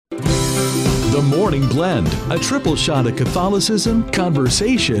The Morning Blend, a triple shot of Catholicism,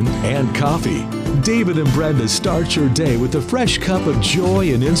 conversation, and coffee. David and Brenda start your day with a fresh cup of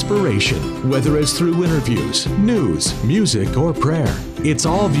joy and inspiration, whether it's through interviews, news, music, or prayer. It's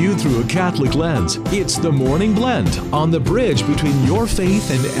all viewed through a Catholic lens. It's The Morning Blend on the bridge between your faith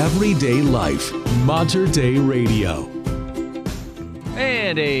and everyday life. Mater Dei Radio.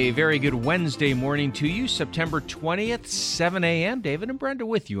 And a very good Wednesday morning to you, September 20th, 7 a.m. David and Brenda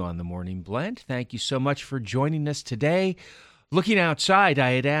with you on The Morning Blend. Thank you so much for joining us today. Looking outside,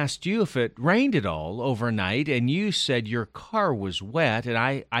 I had asked you if it rained at all overnight, and you said your car was wet, and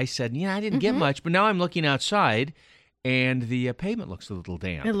I said, I didn't get much, but now I'm looking outside, and the pavement looks a little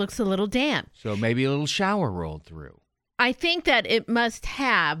damp. It looks a little damp. So maybe a little shower rolled through. I think that it must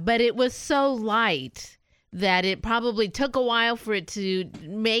have, but it was so light that it probably took a while for it to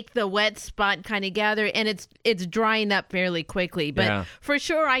make the wet spot kind of gather, and it's drying up fairly quickly. But for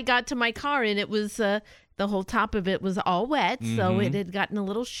sure, I got to my car, and it was the whole top of it was all wet, so it had gotten a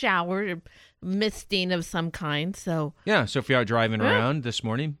little shower, misting of some kind. So so if you're out driving around this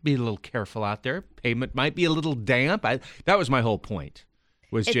morning, be a little careful out there. Pavement might be a little damp. That was my whole point.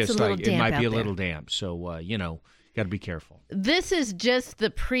 Was it's just like it might be a little there. damp. So got to be careful. This is just the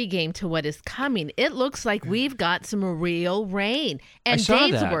pregame to what is coming. It looks like we've got some real rain and I saw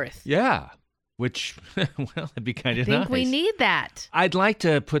days that. worth. Yeah, which, well, that'd be kind of nice. I think we need that. I'd like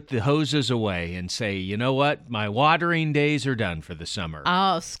to put the hoses away and say, you know what? My watering days are done for the summer.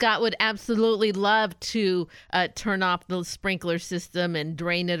 Oh, Scott would absolutely love to turn off the sprinkler system and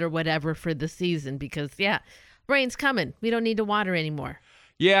drain it or whatever for the season because, rain's coming. We don't need to water anymore.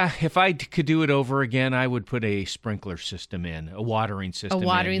 Yeah, if I could do it over again, I would put a sprinkler system in, a watering system. A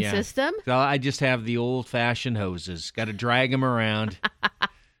watering system? So I just have the old-fashioned hoses. Got to drag them around.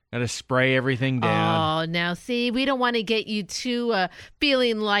 Got to spray everything down. Oh, now see, we don't want to get you too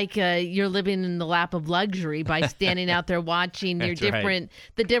feeling like you're living in the lap of luxury by standing out there watching the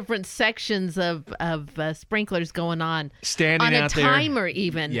different sections of sprinklers going on. Standing out there. On a timer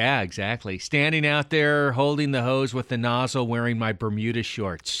even. Yeah, exactly. Standing out there holding the hose with the nozzle wearing my Bermuda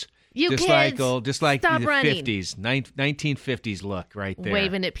shorts. Just like the running. 50s, 1950s look right there.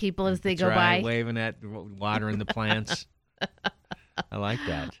 Waving at people as they That's go right, by. Waving at, watering the plants. I like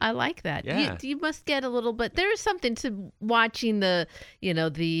that. I like that. Yeah. You must get a little bit. There is something to watching the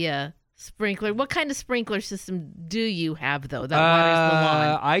sprinkler. What kind of sprinkler system do you have, though, that waters the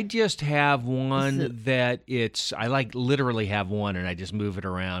lawn? I just have one I literally have one, and I just move it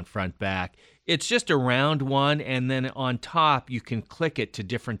around front, back. It's just a round one, and then on top, you can click it to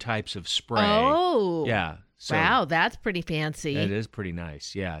different types of spray. Oh. Yeah. So wow, that's pretty fancy. It is pretty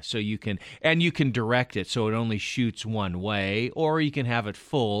nice, yeah. So you can direct it so it only shoots one way, or you can have it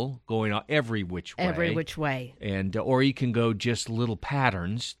full, going every which way. Every which way. And or you can go just little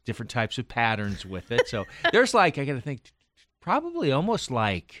patterns, different types of patterns with it. So there's I got to think, probably almost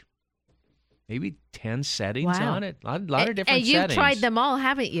maybe 10 settings on it. A lot of different settings. And you've tried them all,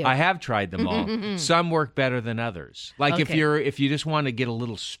 haven't you? I have tried them all. Some work better than others. If you just want to get a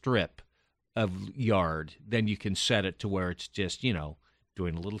little strip of yard, then you can set it to where it's just, doing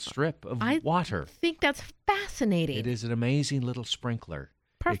a little strip of water. I think that's fascinating. It is an amazing little sprinkler.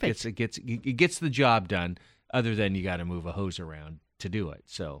 Perfect. It gets the job done, other than you got to move a hose around to do it.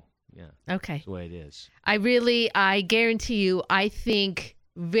 So, yeah. Okay. That's the way it is. I guarantee you, I think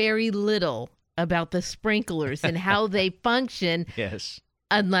very little about the sprinklers and how they function. Yes.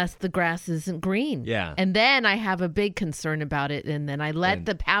 Unless the grass isn't green. Yeah. And then I have a big concern about it, and then I let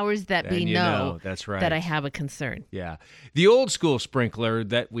the powers that be know that's right. that I have a concern. Yeah. The old school sprinkler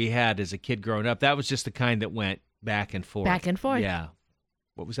that we had as a kid growing up, that was just the kind that went back and forth. Back and forth. Yeah.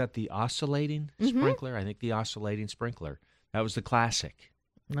 What was that, the oscillating sprinkler? I think the oscillating sprinkler. That was the classic.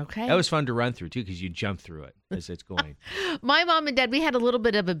 Okay. That was fun to run through, too, because you jump through it as it's going. My mom and dad, we had a little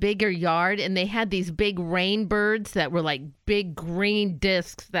bit of a bigger yard, and they had these big rain birds that were like big green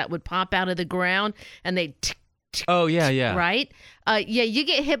discs that would pop out of the ground, and they oh, yeah. Right? You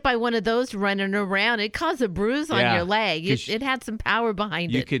get hit by one of those running around. It caused a bruise on your leg. It had some power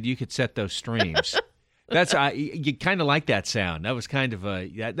behind it. You could set those streams. You kind of like that sound. That was kind of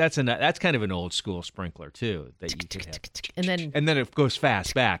that's kind of an old school sprinkler too that you could have. And then it goes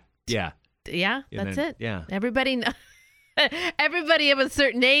fast back. Yeah. Yeah, that's it. Yeah. Everybody of a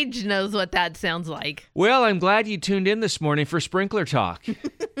certain age knows what that sounds like. Well, I'm glad you tuned in this morning for Sprinkler Talk.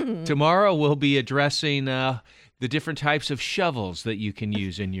 Tomorrow we'll be addressing the different types of shovels that you can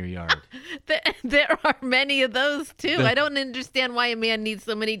use in your yard. There are many of those, too. I don't understand why a man needs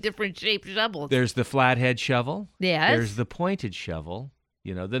so many different shaped shovels. There's the flathead shovel. Yes. There's the pointed shovel.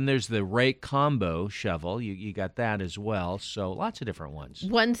 Then there's the rake combo shovel. You got that as well. So lots of different ones.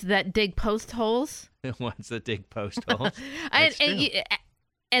 Ones that dig post holes. Ones that dig post holes.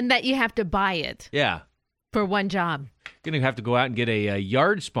 And that you have to buy it. Yeah. For one job. Going to have to go out and get a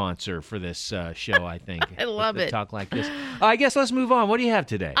yard sponsor for this show, I think. I love it. Talk like this. I guess let's move on. What do you have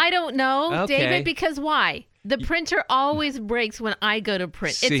today? I don't know, Okay. David, because why? The printer always breaks when I go to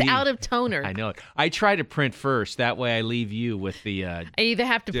print. See, it's out of toner. I know it. I try to print first. That way I leave you with the I either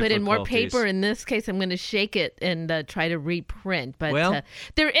have to put in more difficulties. paper. In this case, I'm going to shake it and try to reprint. But Well-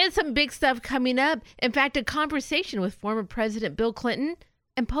 there is some big stuff coming up. In fact, a conversation with former President Bill Clinton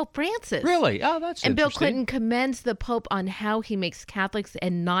and Pope Francis. Really? Oh, that's And Bill interesting. Clinton commends the Pope on how he makes Catholics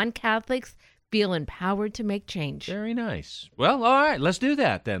and non-Catholics feel empowered to make change. Very nice. Well, all right. Let's do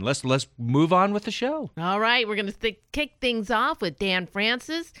that then. Let's move on with the show. All right, we're going to kick things off with Dan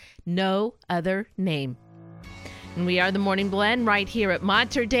Francis, No Other Name. And we are the Morning Blend right here at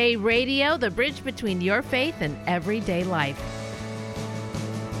Mater Dei Radio, the bridge between your faith and everyday life.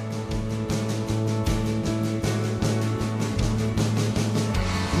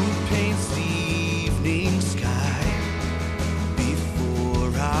 Who paints the evening sky before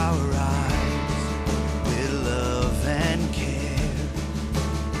our eyes with love and care?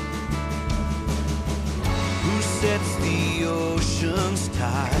 Who sets the ocean's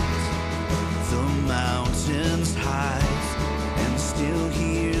tides, the mountains' heights, and still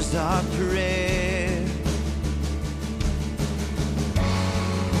hears our prayer?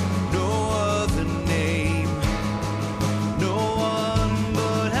 No other name, no one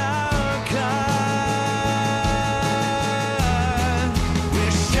but our God.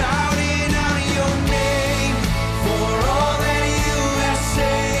 We're shouting out your name for all that you have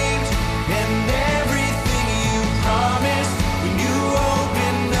saved and everything you promised when you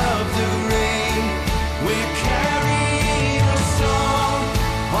opened up the rain. We're carrying a song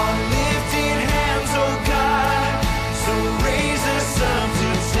on lifted hands, oh God. So raise us up to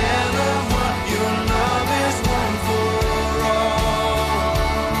tell of what your love has won for all.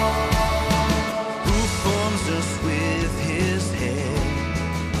 Who forms us with his head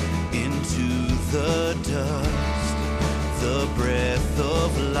into the dust, the breath of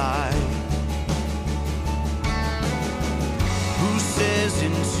life? Who says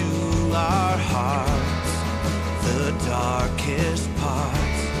into our hearts, the darkest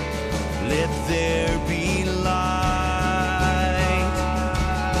parts, let there be light?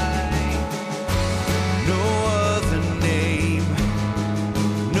 No other name,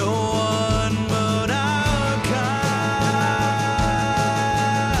 no one but our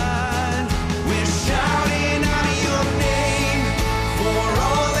God. We're shouting out your name for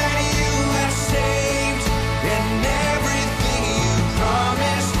all that you have saved and everything you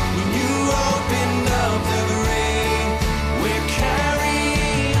promised when you opened up the grave. We're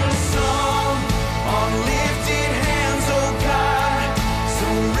carrying a song on lifted hands, oh God. So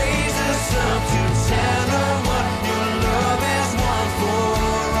raise us up to tell of what your love has won for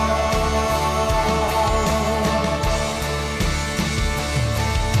all.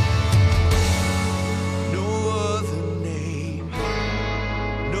 No other name,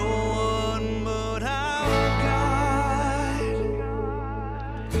 no one but our God.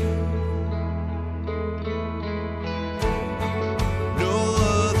 No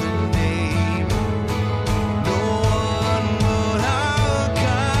other name, no one but our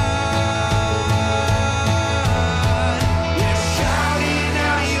God. We're shouting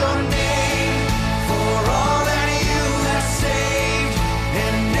out your name for all that you have saved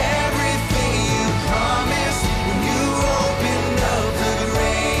and everything you promised when you opened up the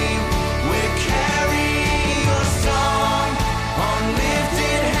grave. We're carrying a song on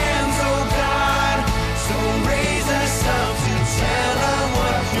lifted hands, oh God. So raise us up to tell of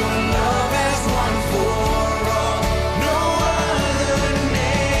what your love has won for all. No other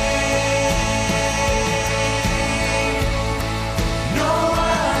name, no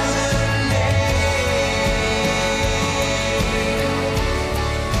other name,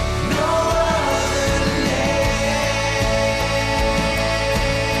 no other name,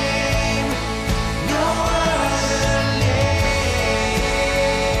 no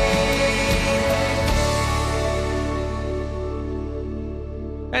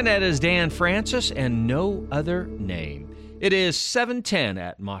And that is Dan Francis and No Other Name. It is 7:10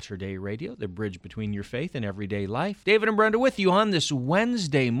 at Mater Dei Radio, the bridge between your faith and everyday life. David and Brenda with you on this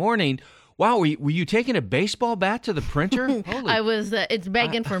Wednesday morning. Wow, were you taking a baseball bat to the printer? Holy, I was, it's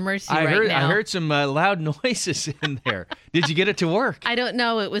begging for mercy I right now. I heard some loud noises in there. Did you get it to work? I don't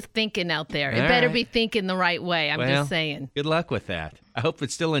know. It was thinking out there. It All better right. be thinking the right way. I'm Well, just saying. Good luck with that. I hope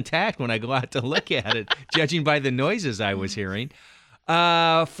it's still intact when I go out to look at it, judging by the noises I was hearing.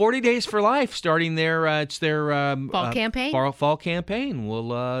 40 Days for Life, starting it's their Fall campaign? Fall campaign.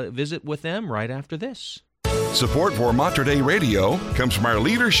 We'll visit with them right after this. Support for Mater Dei Radio comes from our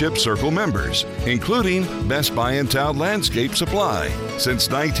Leadership Circle members, including Best Buy in Town Landscape Supply. Since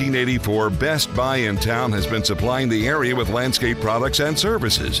 1984, Best Buy in Town has been supplying the area with landscape products and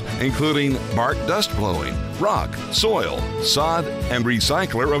services, including bark dust blowing, rock, soil, sod, and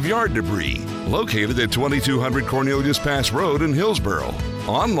recycler of yard debris. Located at 2200 Cornelius Pass Road in Hillsboro.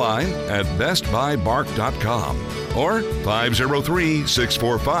 Online at bestbuybark.com or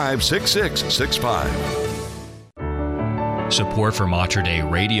 503-645-6665. Support for Mater Dei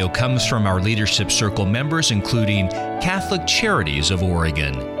Radio comes from our Leadership Circle members, including Catholic Charities of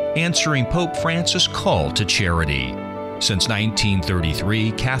Oregon, answering Pope Francis' call to charity. Since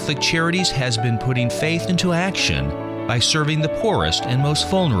 1933, Catholic Charities has been putting faith into action by serving the poorest and most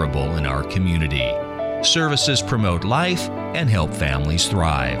vulnerable in our community. Services promote life and help families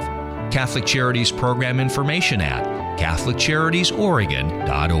thrive. Catholic Charities program information at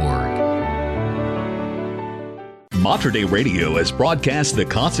CatholicCharitiesOregon.org. Mater Dei Radio has broadcast the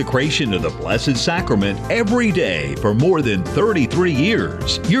consecration of the Blessed Sacrament every day for more than 33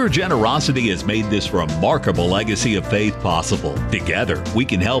 years. Your generosity has made this remarkable legacy of faith possible. Together, we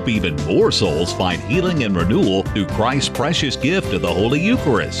can help even more souls find healing and renewal through Christ's precious gift of the Holy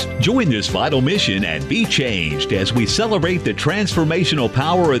Eucharist. Join this vital mission and be changed as we celebrate the transformational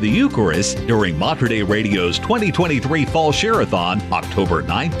power of the Eucharist during Mater Dei Radio's 2023 Fall Share-a-thon, October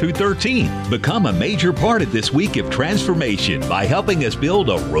 9th through 13th. Become a major part of this week of transformation by helping us build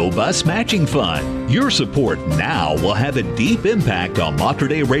a robust matching fund. Your support now will have a deep impact on Mater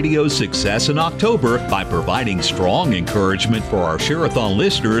Dei Radio's success in October by providing strong encouragement for our Share-a-thon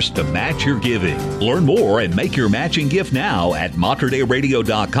listeners to match your giving. Learn more and make your matching gift now at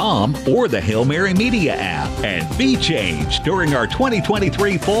materdeiradio.com or the Hail Mary Media app. And be changed during our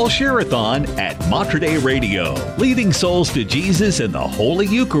 2023 Fall Share-a-thon at Mater Dei Radio, leading souls to Jesus and the Holy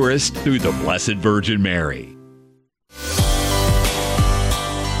Eucharist through the Blessed Virgin Mary.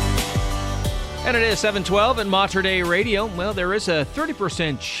 And it is 7:12 at Mater Dei Radio. Well, there is a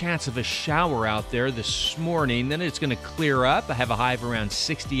 30% chance of a shower out there this morning. Then it's going to clear up. I have a high of around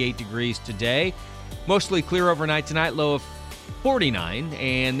 68 degrees today. Mostly clear overnight tonight, low of 49.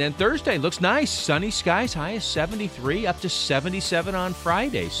 And then Thursday looks nice. Sunny skies, high of 73, up to 77 on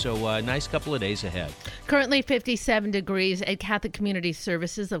Friday. So a nice couple of days ahead. Currently 57 degrees at Catholic Community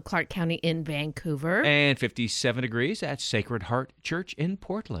Services of Clark County in Vancouver. And 57 degrees at Sacred Heart Church in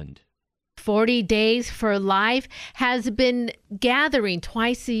Portland. 40 Days for Life has been gathering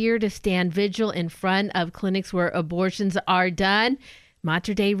twice a year to stand vigil in front of clinics where abortions are done.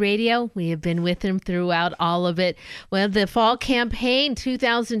 Mater Dei Radio, we have been with them throughout all of it. Well, the fall campaign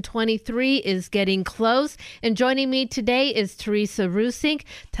 2023 is getting close. And joining me today is Teresa Rusink,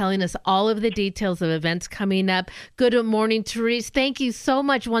 telling us all of the details of events coming up. Good morning, Teresa. Thank you so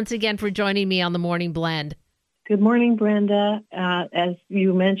much once again for joining me on the Morning Blend. Good morning, Brenda. As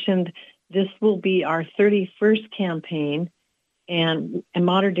you mentioned, this will be our 31st campaign, and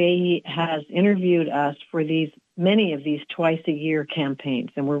Mater Dei has interviewed us for many of these twice-a-year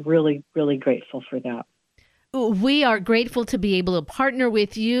campaigns, and we're really, really grateful for that. We are grateful to be able to partner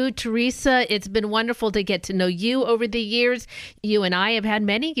with you, Teresa. It's been wonderful to get to know you over the years. You and I have had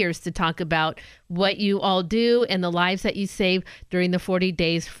many years to talk about what you all do and the lives that you save during the 40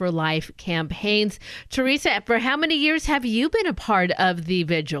 Days for Life campaigns. Teresa, for how many years have you been a part of the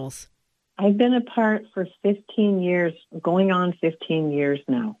vigils? I've been a part for 15 years, going on 15 years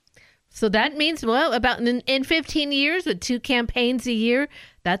now. So that means, well, about in 15 years with 2 campaigns a year,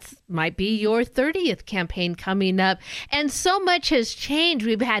 that might be your 30th campaign coming up. And so much has changed.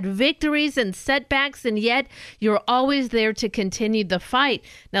 We've had victories and setbacks, and yet you're always there to continue the fight.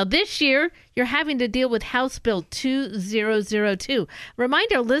 Now, this year, you're having to deal with House Bill 2002.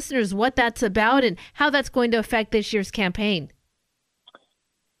 Remind our listeners what that's about and how that's going to affect this year's campaign.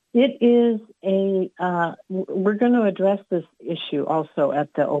 It is we're going to address this issue also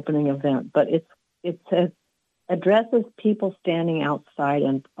at the opening event, but it addresses people standing outside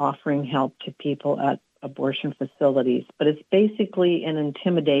and offering help to people at abortion facilities. But it's basically an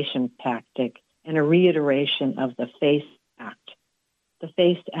intimidation tactic and a reiteration of the FACE Act. The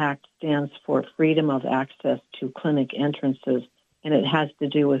FACE Act stands for Freedom of Access to Clinic Entrances, and it has to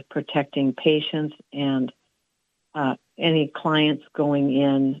do with protecting patients and any clients going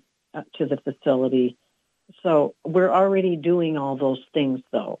in to the facility. So we're already doing all those things,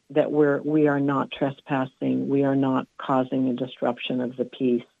 though, that we are not trespassing. We are not causing a disruption of the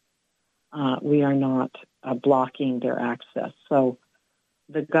peace. We are not blocking their access. So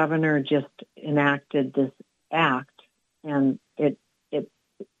the governor just enacted this act, and it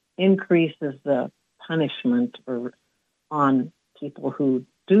increases the punishment on people who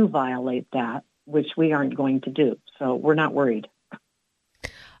do violate that, which we aren't going to do. So we're not worried.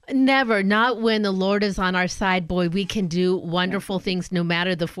 Never, not when the Lord is on our side. Boy, we can do wonderful things no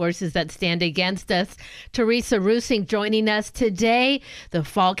matter the forces that stand against us. Teresa Rusing joining us today. The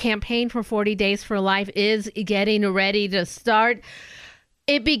fall campaign for 40 Days for Life is getting ready to start.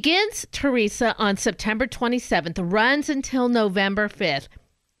 It begins, Teresa, on September 27th, runs until November 5th.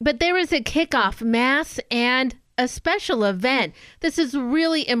 But there is a kickoff mass and a special event. This is a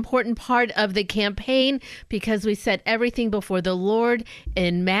really important part of the campaign because we set everything before the Lord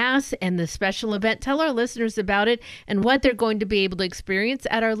in Mass and the special event. Tell our listeners about it and what they're going to be able to experience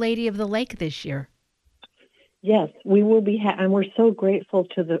at Our Lady of the Lake this year. Yes, we will be, and we're so grateful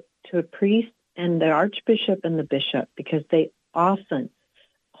to the priest and the Archbishop and the Bishop because they often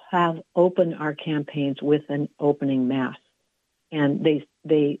have opened our campaigns with an opening Mass. And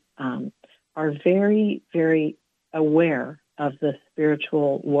they are very, very aware of the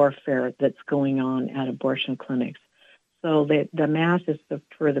spiritual warfare that's going on at abortion clinics. So the Mass is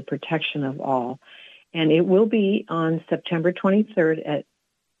for the protection of all. And it will be on September 23rd at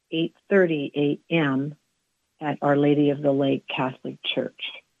 8:30 a.m. at Our Lady of the Lake Catholic Church.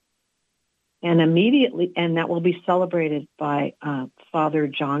 And that will be celebrated by Father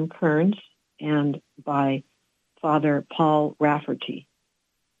John Kearns and by Father Paul Rafferty.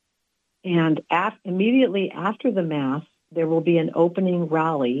 And immediately after the Mass, there will be an opening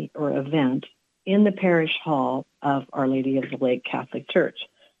rally or event in the parish hall of Our Lady of the Lake Catholic Church.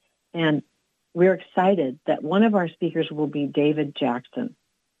 And we're excited that one of our speakers will be David Jackson.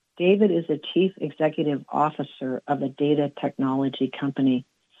 David is a chief executive officer of a data technology company.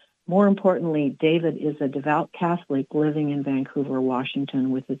 More importantly, David is a devout Catholic living in Vancouver,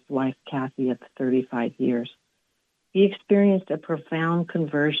 Washington with his wife, Kathy, of 35 years. He experienced a profound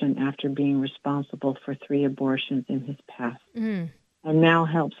conversion after being responsible for 3 abortions in his past, and now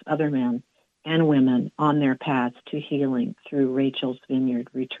helps other men and women on their paths to healing through Rachel's Vineyard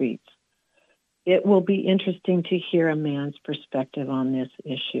retreats. It will be interesting to hear a man's perspective on this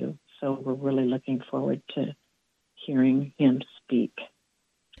issue, so we're really looking forward to hearing him speak.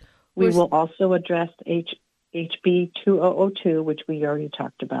 We will also address HB 2002, which we already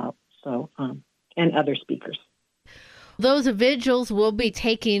talked about, and other speakers. Those vigils will be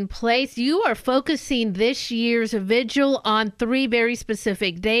taking place. You are focusing this year's vigil on 3 very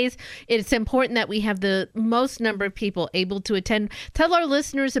specific days. It's important that we have the most number of people able to attend. Tell our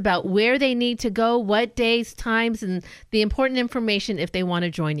listeners about where they need to go, what days, times, and the important information if they want to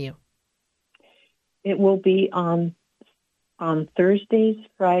join you. It will be on Thursdays,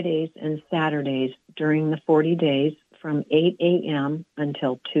 Fridays, and Saturdays during the 40 days from 8 a.m.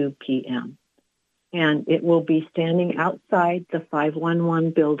 until 2 p.m. And it will be standing outside the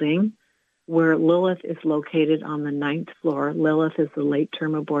 511 building where Lilith is located on the 9th floor. Lilith is a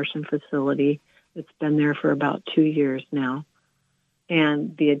late-term abortion facility. It's been there for about 2 years now.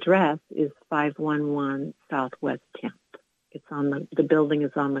 And the address is 511 Southwest 10th. The building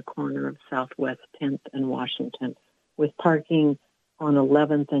is on the corner of Southwest 10th and Washington with parking on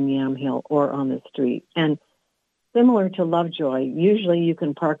 11th and Yamhill or on the street. And similar to Lovejoy, usually you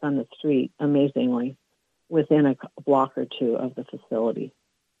can park on the street, amazingly, within a block or 2 of the facility.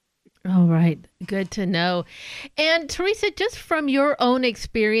 All right. Good to know. And Teresa, just from your own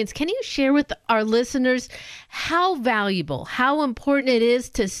experience, can you share with our listeners how valuable, how important it is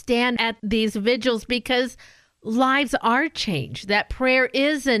to stand at these vigils because lives are changed, that prayer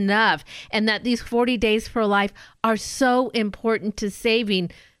is enough, and that these 40 days for life are so important to saving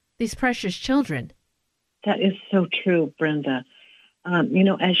these precious children? That is so true, Brenda.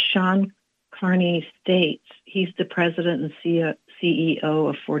 As Sean Carney states, he's the president and CEO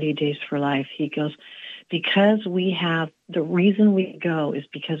of 40 Days for Life. He goes, the reason we go is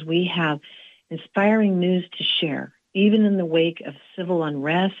because we have inspiring news to share, even in the wake of civil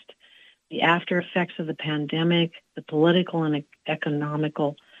unrest, the after effects of the pandemic, the political and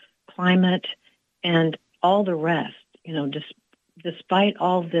economical climate, and all the rest. Despite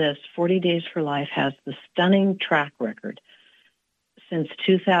all this, 40 Days for Life has the stunning track record since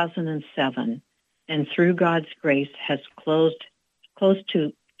 2007, and through God's grace has close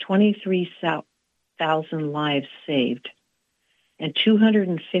to 23,000 lives saved, and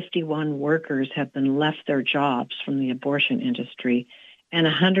 251 workers have been left their jobs from the abortion industry, and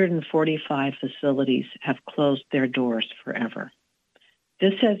 145 facilities have closed their doors forever.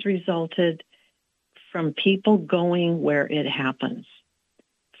 This has resulted from people going where it happens,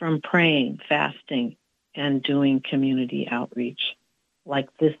 from praying, fasting, and doing community outreach like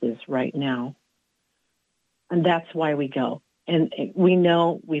this is right now. And that's why we go. And we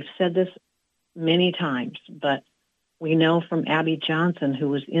know, we've said this many times, but we know from Abby Johnson, who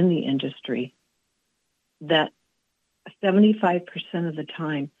was in the industry, that 75% of the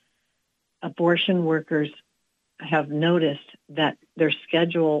time, abortion workers have noticed that their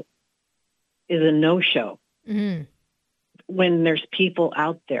schedule is a no-show when there's people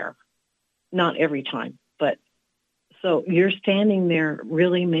out there. Not every time, but so you're standing there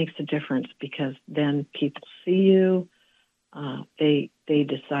really makes a difference, because then people see you. They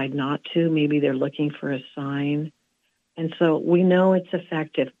decide not to. Maybe they're looking for a sign. And so we know it's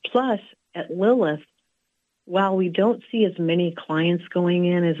effective. Plus, at Lilith, while we don't see as many clients going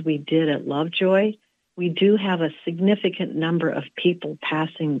in as we did at Lovejoy, we do have a significant number of people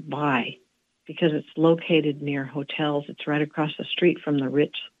passing by, because it's located near hotels. It's right across the street from the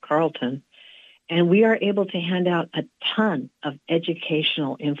Ritz-Carlton. And we are able to hand out a ton of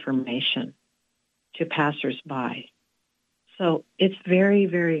educational information to passersby. So it's very,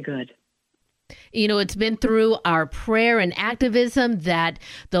 very good. You know, it's been through our prayer and activism that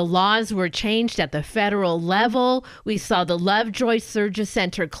the laws were changed at the federal level. We saw the Lovejoy Surgery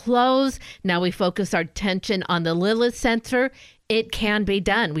Center close. Now we focus our attention on the Lilith Center. It can be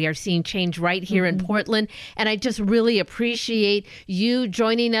done. We are seeing change right here in Portland. And I just really appreciate you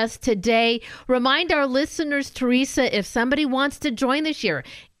joining us today. Remind our listeners, Teresa, if somebody wants to join this year,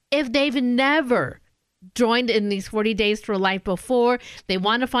 if they've never joined in these 40 Days for Life before, they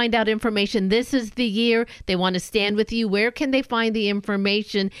want to find out information, this is the year, they want to stand with you, where can they find the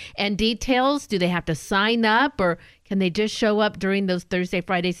information and details? Do they have to sign up, or can they just show up during those Thursday,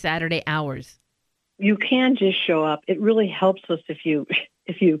 Friday, Saturday hours? You can just show up. It really helps us if you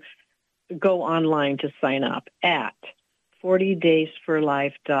go online to sign up at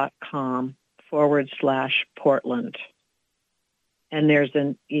 40daysforlife.com/Portland. And there's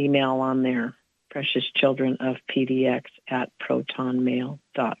an email on there,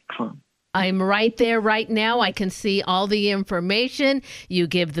 preciouschildrenofpdx@protonmail.com. I'm right there right now. I can see all the information. You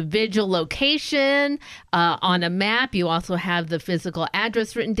give the vigil location on a map. You also have the physical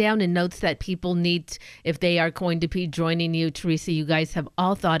address written down and notes that people need if they are going to be joining you. Teresa, you guys have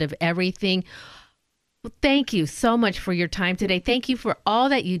all thought of everything. Well, thank you so much for your time today. Thank you for all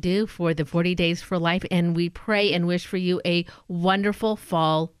that you do for the 40 Days for Life. And we pray and wish for you a wonderful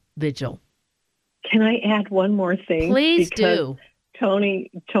fall vigil. Can I add one more thing? Please do. Tony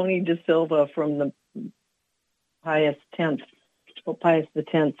De Silva from the Pius X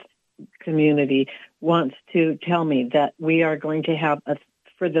community wants to tell me that we are going to have,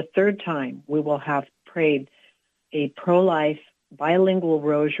 for the third time, we will have prayed a pro-life bilingual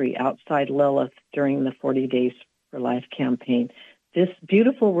rosary outside Lilith during the 40 Days for Life campaign. This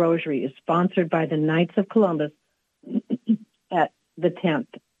beautiful rosary is sponsored by the Knights of Columbus at the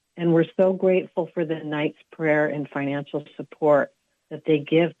 10th. And we're so grateful for the Knights' prayer and financial support that they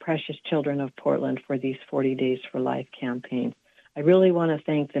give Precious Children of Portland for these 40 Days for Life campaigns. I really want to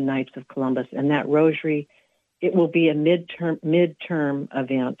thank the Knights of Columbus. And that rosary, it will be a midterm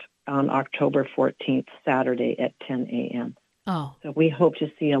event on October 14th, Saturday at 10 a.m. Oh. So we hope to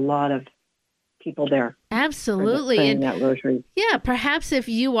see a lot of people there. Absolutely. And that rosary. Yeah, perhaps if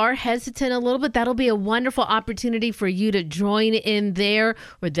you are hesitant a little bit, that'll be a wonderful opportunity for you to join in there,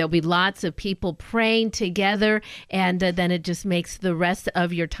 where there'll be lots of people praying together, and then it just makes the rest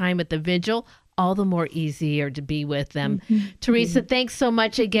of your time at the vigil all the more easier to be with them. Teresa, thanks so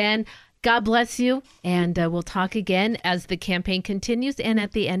much again. God bless you, and we'll talk again as the campaign continues and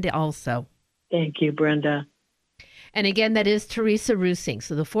at the end also. Thank you, Brenda. And again, that is Teresa Rusing.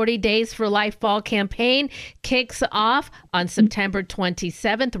 So the 40 Days for Life Fall campaign kicks off on September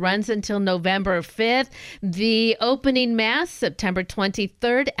 27th, runs until November 5th. The opening Mass, September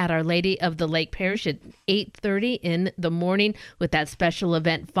 23rd at Our Lady of the Lake Parish at 8:30 in the morning, with that special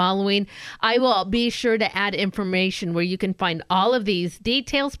event following. I will be sure to add information where you can find all of these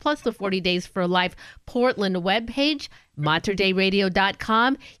details, plus the 40 Days for Life Portland webpage,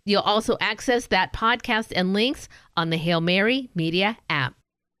 materdeiradio.com. You'll also access that podcast and links on the Hail Mary Media app.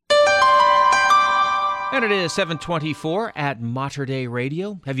 And it is 7:24 at Mater Dei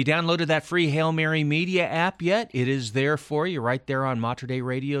Radio. Have you downloaded that free Hail Mary Media app yet? It is there for you right there on Mater Dei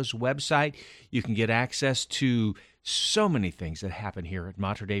Radio's website. You can get access to so many things that happen here at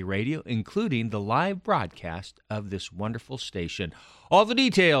Mater Dei Radio, including the live broadcast of this wonderful station. All the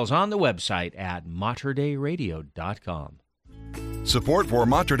details on the website at materdeiradio.com. Support for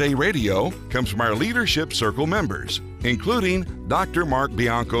Mater Dei Radio comes from our Leadership Circle members, including Dr. Mark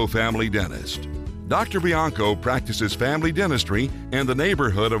Bianco, family dentist. Dr. Bianco practices family dentistry in the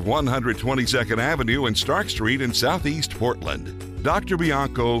neighborhood of 122nd Avenue and Stark Street in Southeast Portland. Dr.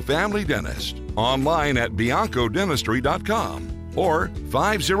 Bianco, family dentist, online at biancodentistry.com or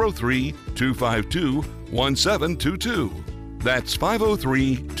 503-252-1722. That's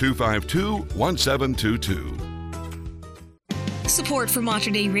 503-252-1722. Support for Mater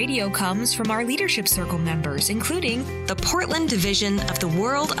Dei Radio comes from our Leadership Circle members, including the Portland Division of the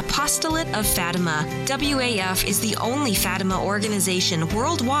World Apostolate of Fatima. WAF is the only Fatima organization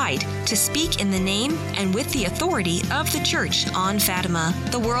worldwide to speak in the name and with the authority of the Church on Fatima.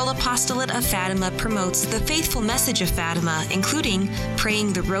 The World Apostolate of Fatima promotes the faithful message of Fatima, including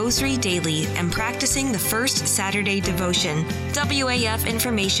praying the Rosary daily and practicing the First Saturday devotion. WAF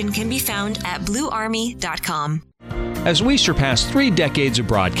information can be found at bluearmy.com. As we surpass 3 decades of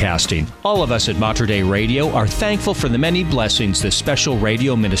broadcasting, all of us at Mater Dei Radio are thankful for the many blessings this special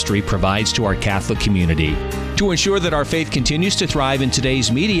radio ministry provides to our Catholic community. To ensure that our faith continues to thrive in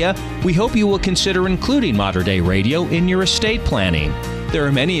today's media, we hope you will consider including Mater Dei Radio in your estate planning. There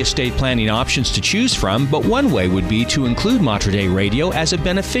are many estate planning options to choose from, but one way would be to include Mater Dei Radio as a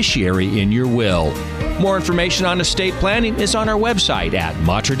beneficiary in your will. More information on estate planning is on our website at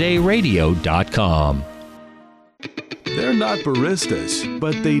materdeiradio.com. They're not baristas,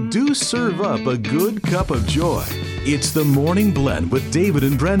 but they do serve up a good cup of joy. It's the Morning Blend with David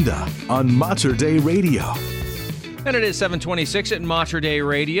and Brenda on Mater Dei Radio. And it is 7:26 at Mater Dei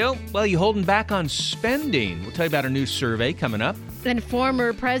Radio. Well, you holding back on spending? We'll tell you about a new survey coming up. And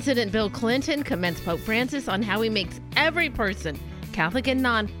former President Bill Clinton commends Pope Francis on how he makes every person, Catholic and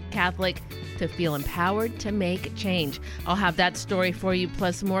non-Catholic, to feel empowered to make change. I'll have that story for you,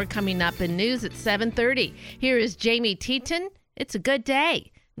 plus more coming up in news at 7:30. Here is Jamie Teton. It's a good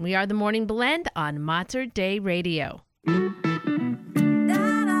day. We are the Morning Blend on Mater Dei Radio.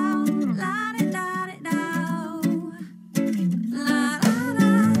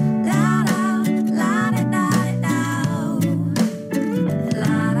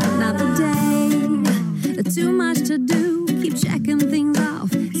 Too much to do, keep checking things off.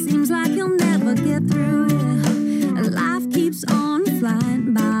 Seems like you'll never get through it. Life keeps on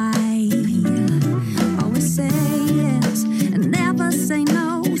flying by. Always say yes and never say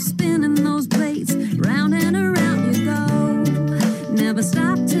no. Spinning those plates, round and around you go.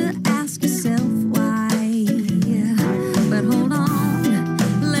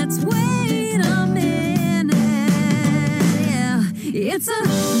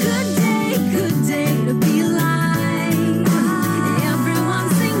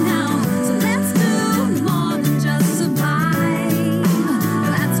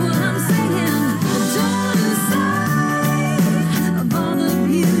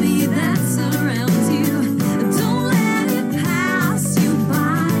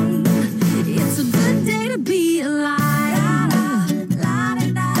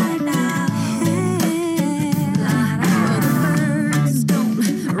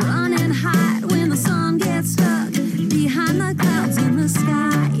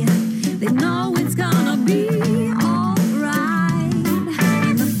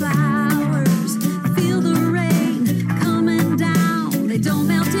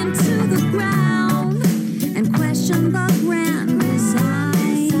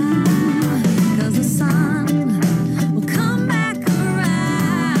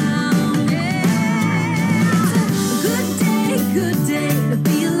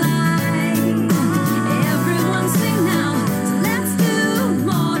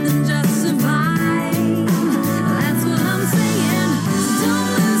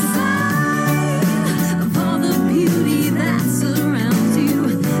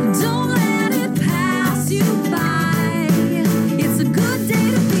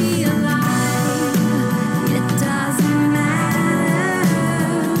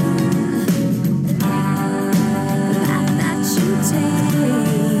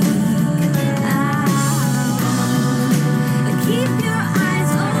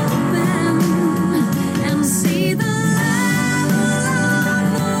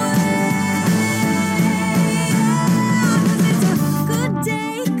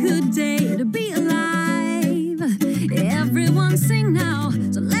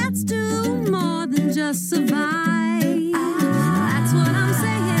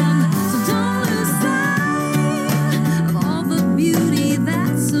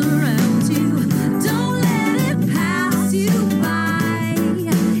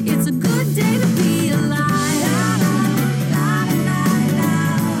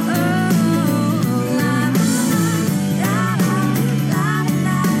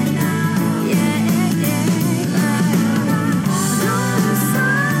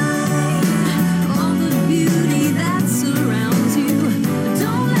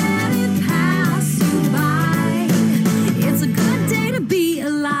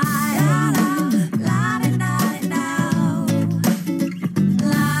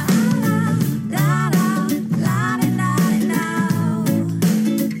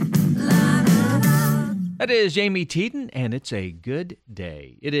 That is Jamie Teton, and it's a good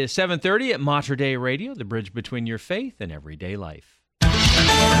day. It is 7:30 at Mater Dei Radio, the bridge between your faith and everyday life.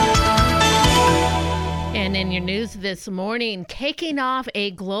 And in your news this morning, kicking off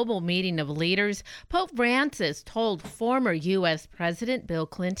a global meeting of leaders, Pope Francis told former U.S. President Bill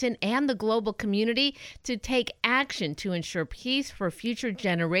Clinton and the global community to take action to ensure peace for future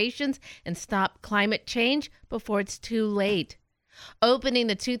generations and stop climate change before it's too late. Opening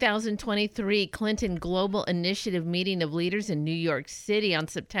the 2023 Clinton Global Initiative meeting of leaders in New York City on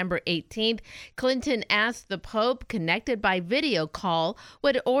September 18th, Clinton asked the Pope, connected by video call,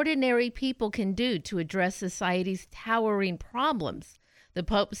 what ordinary people can do to address society's towering problems. The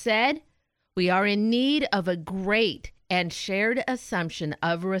Pope said, "We are in need of a great and shared assumption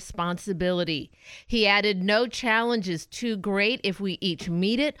of responsibility." He added, "No challenge is too great if we each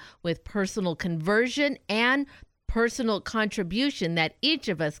meet it with personal conversion and personal contribution that each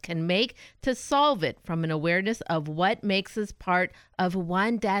of us can make to solve it from an awareness of what makes us part of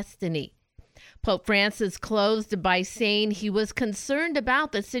one destiny." Pope Francis closed by saying he was concerned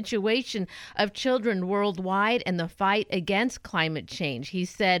about the situation of children worldwide and the fight against climate change. He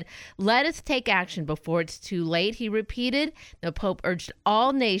said, "Let us take action before it's too late," he repeated. The Pope urged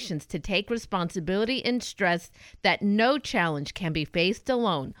all nations to take responsibility and stressed that no challenge can be faced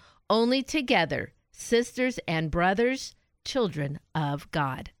alone, only together. Sisters and brothers, children of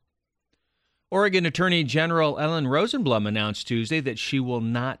God. Oregon Attorney General Ellen Rosenblum announced Tuesday that she will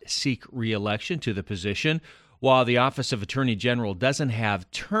not seek re-election to the position. While the Office of Attorney General doesn't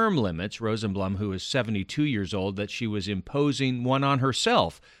have term limits, Rosenblum, who is 72 years old, that she was imposing one on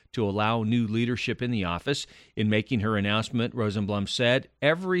herself to allow new leadership in the office. In making her announcement, Rosenblum said,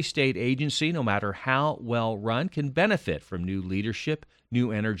 "Every state agency, no matter how well run, can benefit from new leadership,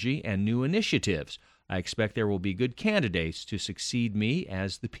 new energy, and new initiatives. I expect there will be good candidates to succeed me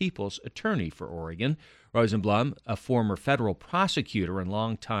as the people's attorney for Oregon." Rosenblum, a former federal prosecutor and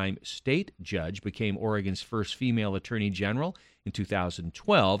longtime state judge, became Oregon's first female attorney general in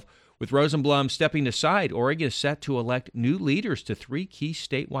 2012. With Rosenblum stepping aside, Oregon is set to elect new leaders to 3 key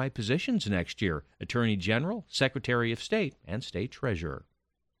statewide positions next year: Attorney General, Secretary of State, and State Treasurer.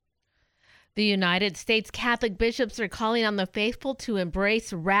 The United States Catholic bishops are calling on the faithful to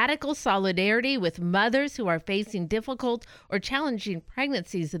embrace radical solidarity with mothers who are facing difficult or challenging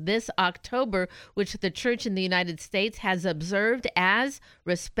pregnancies this October, which the Church in the United States has observed as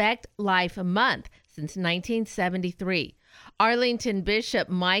Respect Life Month since 1973. Arlington Bishop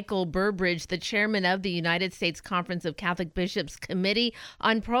Michael Burbridge, the chairman of the United States Conference of Catholic Bishops Committee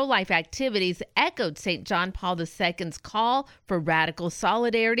on Pro-Life Activities, echoed St. John Paul II's call for radical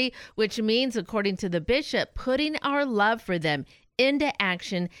solidarity, which means, according to the bishop, putting our love for them into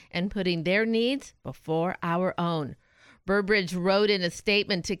action and putting their needs before our own. Burbridge wrote in a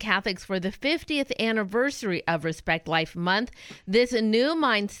statement to Catholics for the 50th anniversary of Respect Life Month, "This new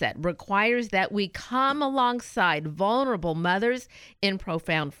mindset requires that we come alongside vulnerable mothers in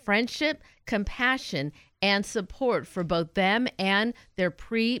profound friendship, compassion, and support for both them and their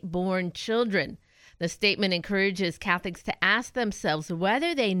pre-born children." The statement encourages Catholics to ask themselves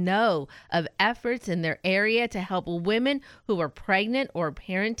whether they know of efforts in their area to help women who are pregnant or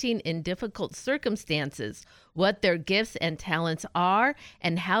parenting in difficult circumstances, what their gifts and talents are,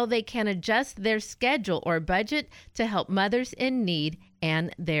 and how they can adjust their schedule or budget to help mothers in need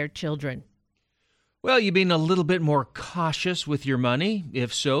and their children. Well, you've been a little bit more cautious with your money.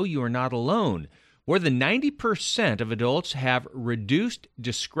 If so, you are not alone. More than 90% of adults have reduced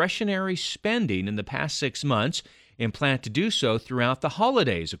discretionary spending in the past 6 months and plan to do so throughout the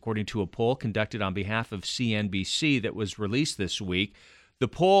holidays, according to a poll conducted on behalf of CNBC that was released this week. The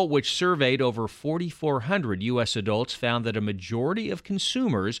poll, which surveyed over 4,400 U.S. adults, found that a majority of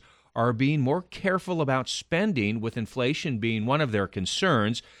consumers are being more careful about spending, with inflation being one of their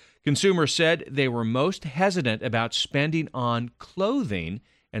concerns. Consumers said they were most hesitant about spending on clothing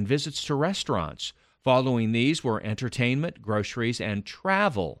and visits to restaurants. Following these were entertainment, groceries, and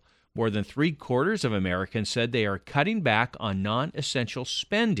travel. More than 3/4 of Americans said they are cutting back on non-essential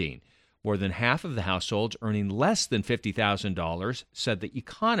spending. More than half of the households earning less than $50,000 said the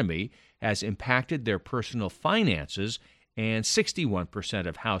economy has impacted their personal finances, and 61%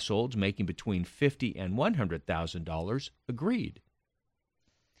 of households making between $50,000 and $100,000 agreed.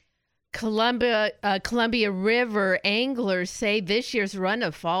 Columbia River anglers say this year's run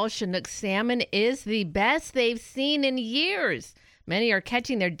of fall Chinook salmon is the best they've seen in years. Many are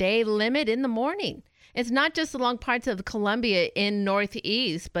catching their day limit in the morning. It's not just along parts of Columbia in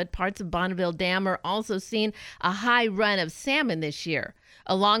northeast, but parts of Bonneville Dam are also seeing a high run of salmon this year.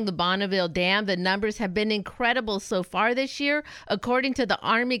 Along the Bonneville Dam, the numbers have been incredible so far this year. According to the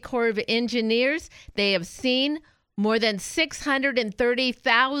Army Corps of Engineers, they have seen more than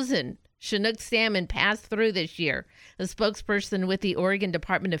 630,000 Chinook salmon pass through this year. The spokesperson with the Oregon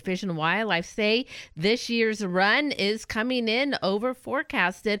Department of Fish and Wildlife say this year's run is coming in over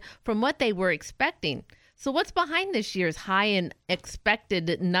forecasted from what they were expecting. So what's behind this year's high and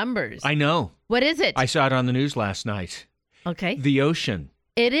expected numbers? I know. What is it? I saw it on the news last night. Okay. The ocean.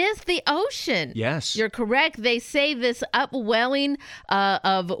 It is the ocean. Yes. You're correct. They say this upwelling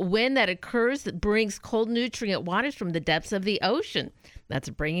of wind that occurs that brings cold nutrient waters from the depths of the ocean. That's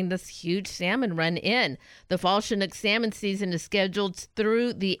bringing this huge salmon run in. The fall Chinook salmon season is scheduled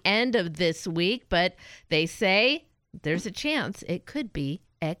through the end of this week, but they say there's a chance it could be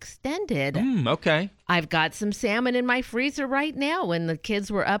extended. Okay. I've got some salmon in my freezer right now. When the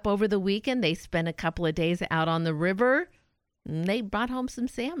kids were up over the weekend, they spent a couple of days out on the river. And they brought home some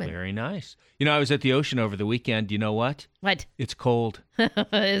salmon. Very nice. You know, I was at the ocean over the weekend. You know what? What? It's cold.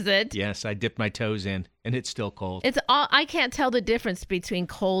 Is it? Yes, I dipped my toes in, and it's still cold. It's all. I can't tell the difference between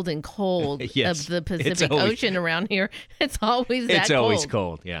cold and cold Yes, of the it's Pacific always- Ocean around here. It's always that It's always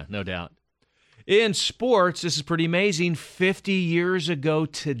cold. Yeah, no doubt. In sports, this is pretty amazing. 50 years ago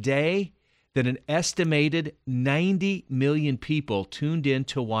today, that an estimated 90 million people tuned in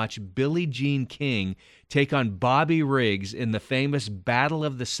to watch Billie Jean King take on Bobby Riggs in the famous Battle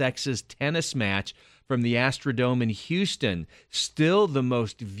of the Sexes tennis match from the Astrodome in Houston. Still the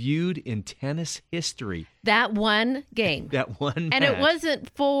most viewed in tennis history. That one game. That one And match. it wasn't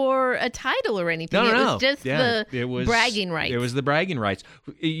for a title or anything. No. It was just It was bragging rights. It was the bragging rights.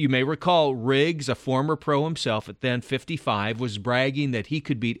 You may recall Riggs, a former pro himself at then 55, was bragging that he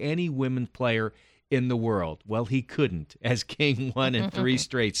could beat any women's player in the world. Well, he couldn't, as King won in 3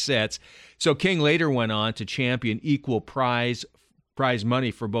 straight sets. So King later went on to champion equal prize money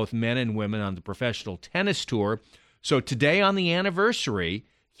for both men and women on the professional tennis tour. So today on the anniversary,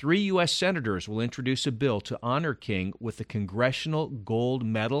 3 U.S. senators will introduce a bill to honor King with the Congressional Gold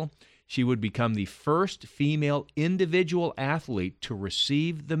Medal. She would become the first female individual athlete to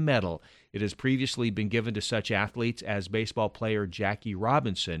receive the medal. It has previously been given to such athletes as baseball player Jackie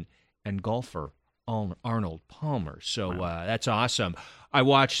Robinson and golfer Arnold Palmer. So that's awesome. I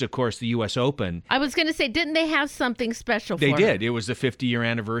watched, of course, the U.S. Open. I was going to say, didn't they have something special for They her? did. It was the 50-year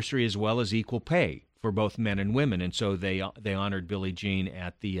anniversary as well as equal pay for both men and women. And so they honored Billie Jean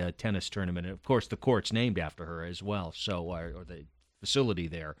at the tennis tournament. And, of course, the court's named after her as well, so or the facility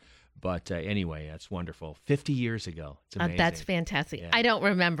there. But anyway, that's wonderful. 50 years ago. It's amazing. That's fantastic. Yeah. I don't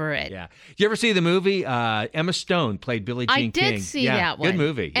remember it. Yeah. Did you ever see the movie? Emma Stone played Billie Jean I King. did see that one. Good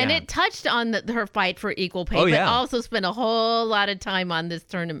movie. And yeah. it touched on her fight for equal pay, Oh, but yeah. also spent a whole lot of time on this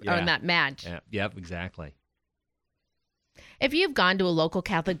tournament, Yeah. on that match. Yeah. Yep, exactly. If you've gone to a local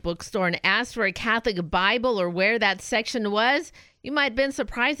Catholic bookstore and asked for a Catholic Bible or where that section was, you might have been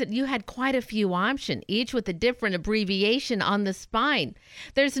surprised that you had quite a few options, each with a different abbreviation on the spine.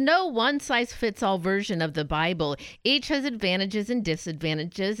 There's no one-size-fits-all version of the Bible. Each has advantages and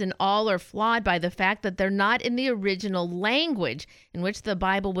disadvantages, and all are flawed by the fact that they're not in the original language in which the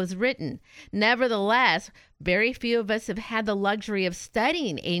Bible was written. Nevertheless, very few of us have had the luxury of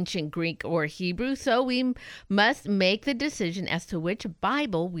studying ancient Greek or Hebrew, so we must make the decision as to which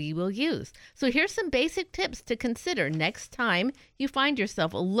Bible we will use. So here's some basic tips to consider next time you find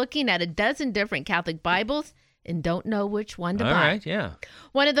yourself looking at a dozen different Catholic Bibles and don't know which one to buy. All right, yeah.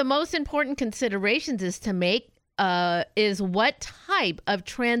 One of the most important considerations is to make is what type of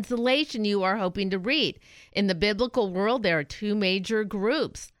translation you are hoping to read. In the biblical world, there are 2 major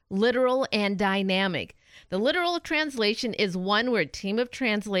groups, literal and dynamic. The literal translation is one where a team of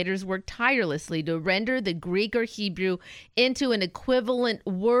translators work tirelessly to render the Greek or Hebrew into an equivalent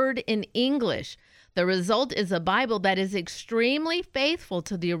word in English. The result is a Bible that is extremely faithful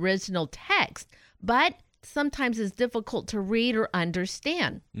to the original text, but sometimes is difficult to read or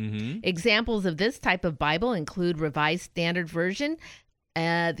understand. Examples of this type of Bible include Revised Standard Version,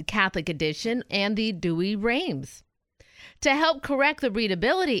 the Catholic Edition, and the Douay-Rheims. To help correct the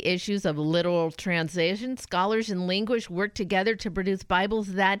readability issues of literal translation, scholars and linguists work together to produce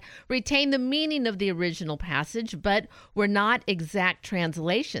Bibles that retain the meaning of the original passage, but were not exact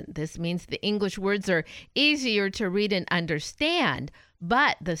translation. This means the English words are easier to read and understand,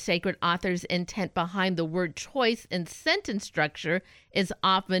 but the sacred author's intent behind the word choice and sentence structure is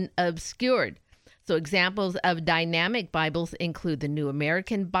often obscured. So examples of dynamic Bibles include the New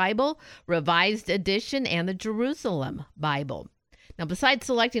American Bible, Revised Edition, and the Jerusalem Bible. Now, besides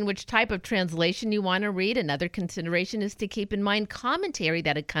selecting which type of translation you want to read, another consideration is to keep in mind commentary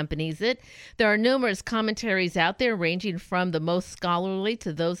that accompanies it. There are numerous commentaries out there, ranging from the most scholarly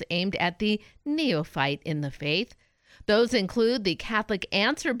to those aimed at the neophyte in the faith. Those include the Catholic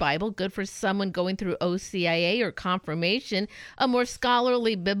Answer Bible, good for someone going through OCIA or confirmation. A more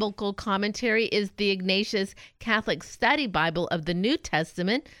scholarly biblical commentary is the Ignatius Catholic Study Bible of the New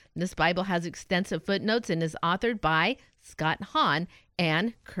Testament. This Bible has extensive footnotes and is authored by Scott Hahn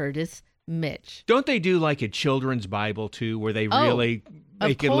and Curtis Mitch. Don't they do like a children's Bible too, where they really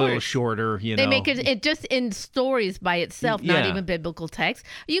make it a little shorter? They make it just in stories by itself, not even biblical text.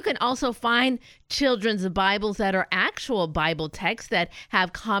 You can also find children's Bibles that are actual Bible texts that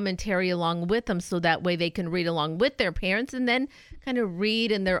have commentary along with them, so that way they can read along with their parents and then kind of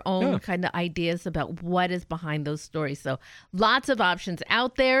read in their own kind of ideas about what is behind those stories. So lots of options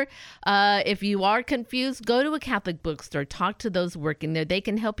out there. If you are confused, go to a Catholic bookstore, talk to those working there. They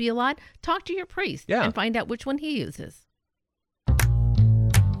can help you a lot. Talk to your priest and find out which one he uses.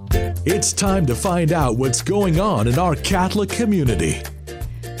 It's time to find out what's going on in our Catholic community.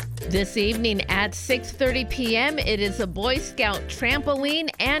 This evening at 6:30 p.m., it is a Boy Scout trampoline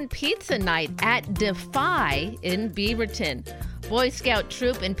and pizza night at Defy in Beaverton. Boy Scout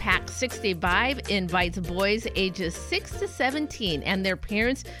Troop in Pack 65 invites boys ages 6 to 17 and their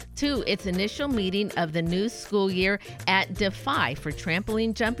parents to its initial meeting of the new school year at Defy for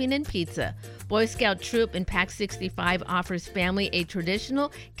trampoline jumping and pizza. Boy Scout Troop in Pack 65 offers family a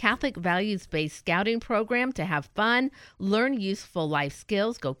traditional Catholic values-based scouting program to have fun, learn useful life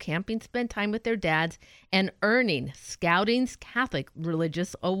skills, go camping, spend time with their dads, and earning Scouting's Catholic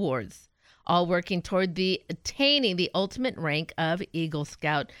Religious Awards, all working toward attaining the ultimate rank of Eagle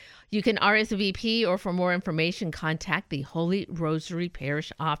Scout. You can RSVP or for more information, contact the Holy Rosary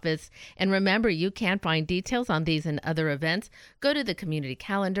Parish Office. And remember, you can find details on these and other events. Go to the community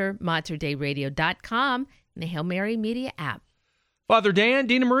calendar, materdeiradio.com, and the Hail Mary Media app. Father Dan,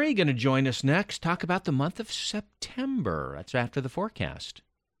 Dina Marie going to join us next, talk about the month of September. That's after the forecast.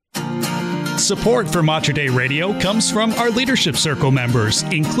 Support for Mater Dei Radio comes from our Leadership Circle members,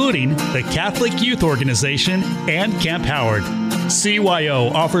 including the Catholic Youth Organization and Camp Howard.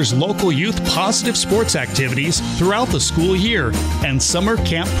 CYO offers local youth positive sports activities throughout the school year and summer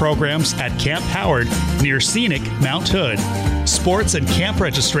camp programs at Camp Howard near scenic Mount Hood. Sports and camp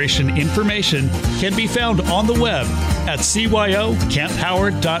registration information can be found on the web at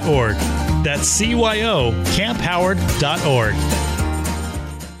cyoCampHoward.org. That's cyoCampHoward.org.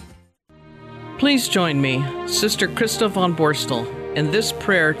 Please join me, Sister Christa von Borstel, in this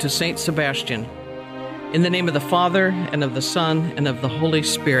prayer to Saint Sebastian. In the name of the Father, and of the Son, and of the Holy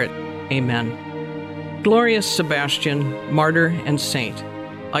Spirit. Amen. Glorious Sebastian, martyr and saint,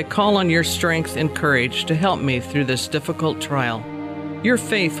 I call on your strength and courage to help me through this difficult trial. Your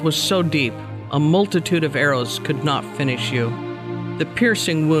faith was so deep, a multitude of arrows could not finish you. The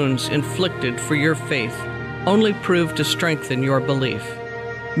piercing wounds inflicted for your faith only proved to strengthen your belief.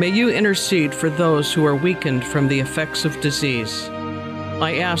 May you intercede for those who are weakened from the effects of disease.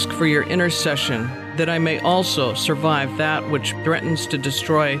 I ask for your intercession that I may also survive that which threatens to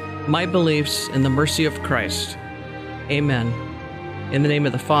destroy my beliefs in the mercy of Christ. Amen. In the name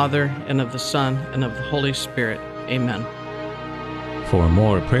of the Father, and of the Son, and of the Holy Spirit. Amen. For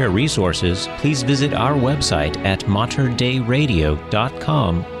more prayer resources, please visit our website at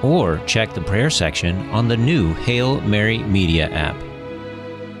materdeiradio.com or check the prayer section on the new Hail Mary Media app.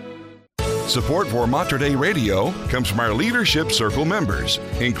 Support for Mater Dei Radio comes from our Leadership Circle members,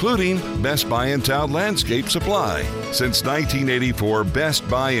 including Best Buy in Town Landscape Supply. Since 1984, Best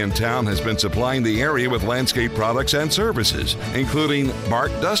Buy in Town has been supplying the area with landscape products and services, including bark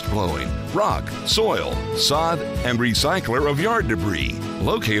dust blowing, rock, soil, sod, and recycler of yard debris.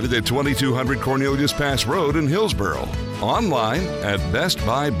 Located at 2200 Cornelius Pass Road in Hillsboro. Online at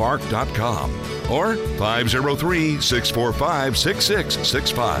bestbuybark.com or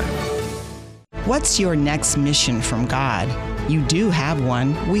 503-645-6665. What's your next mission from God? You do have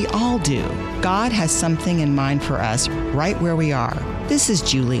one. We all do. God has something in mind for us right where we are. This is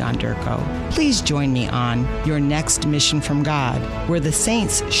Julie Onderko. Please join me on Your Next Mission from God, where the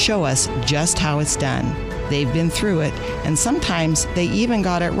saints show us just how it's done. They've been through it, and sometimes they even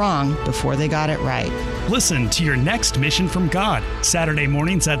got it wrong before they got it right. Listen to Your Next Mission from God, Saturday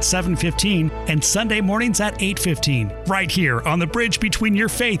mornings at 7:15 and Sunday mornings at 8:15, right here on the bridge between your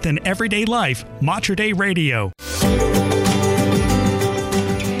faith and everyday life, Mater Dei Radio.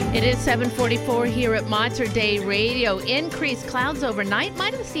 It is 7:44 here at Mater Dei Radio. Increased clouds overnight.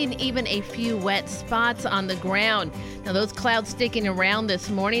 Might have seen even a few wet spots on the ground. Now, those clouds sticking around this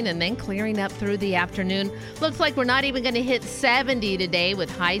morning and then clearing up through the afternoon. Looks like we're not even going to hit 70 today, with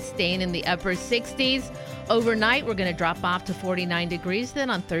highs staying in the upper 60s. Overnight, we're going to drop off to 49 degrees. Then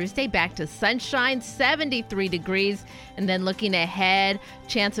on Thursday, back to sunshine, 73 degrees. And then looking ahead,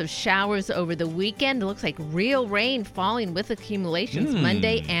 chance of showers over the weekend. It looks like real rain falling with accumulations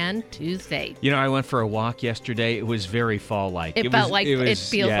Monday and Tuesday. You know, I went for a walk yesterday. It was very fall-like. It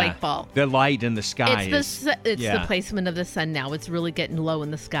feels like fall. The light in the sky. It's the placement of the sun now. It's really getting low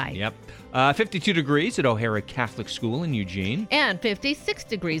in the sky. Yep. 52 degrees at O'Hara Catholic School in Eugene. And 56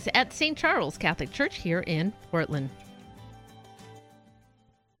 degrees at St. Charles Catholic Church here in Portland.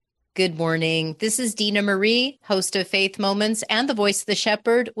 Good morning. This is Dina Marie, host of Faith Moments and the Voice of the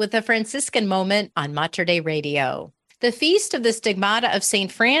Shepherd, with a Franciscan moment on Mater Dei Radio. The Feast of the Stigmata of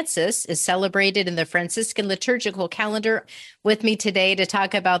St. Francis is celebrated in the Franciscan liturgical calendar. With me today to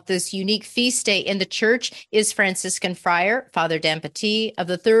talk about this unique feast day in the church is Franciscan Friar, Father Dan Petit of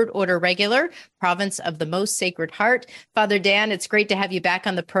the Third Order Regular, Province of the Most Sacred Heart. Father Dan, it's great to have you back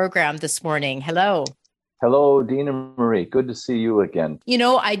on the program this morning. Hello. Hello, Dina Marie. Good to see you again. You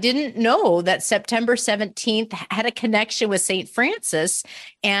know, I didn't know that September 17th had a connection with St. Francis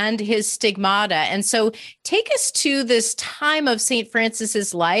and his stigmata. And so take us to this time of St.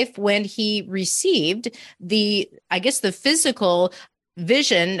 Francis's life when he received the physical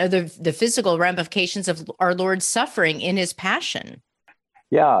vision, or the physical ramifications of our Lord's suffering in his passion.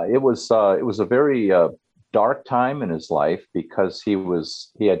 Yeah, it was a very dark time in his life, because he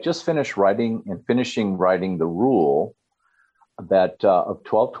had just finishing writing the rule that of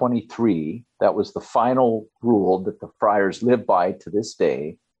 1223. That was the final rule that the friars live by to this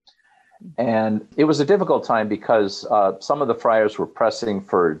day. And it was a difficult time because some of the friars were pressing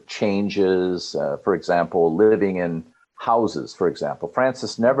for changes, for example, living in houses, for example.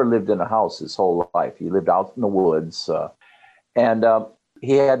 Francis never lived in a house his whole life. He lived out in the woods.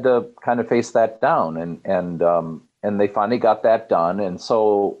 He had to kind of face that down, and they finally got that done. And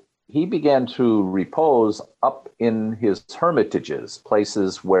so he began to repose up in his hermitages,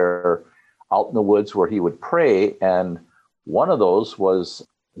 places where out in the woods where he would pray. And one of those was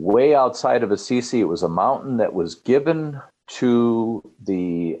way outside of Assisi. It was a mountain that was given to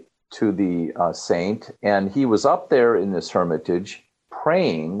the saint, and he was up there in this hermitage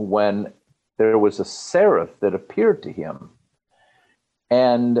praying when there was a seraph that appeared to him.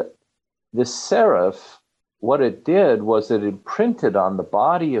 And the seraph, what it did was it imprinted on the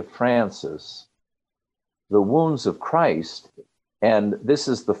body of Francis the wounds of Christ. And this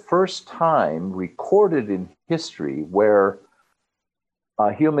is the first time recorded in history where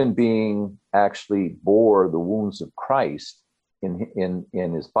a human being actually bore the wounds of Christ in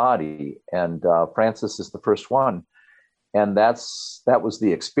his body. And Francis is the first one. And that was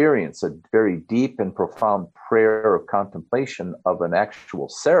the experience, a very deep and profound prayer of contemplation of an actual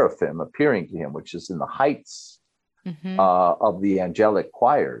seraphim appearing to him, which is in the heights of the angelic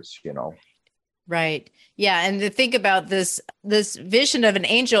choirs, you know. Right. Yeah. And to think about this vision of an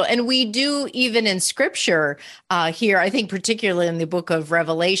angel, and we do even in scripture here, I think particularly in the book of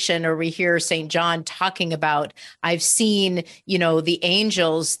Revelation, or we hear St. John talking about, I've seen, the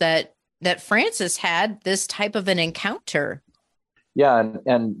angels that Francis had this type of an encounter. Yeah,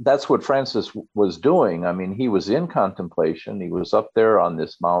 and that's what Francis was doing. I mean, he was in contemplation. He was up there on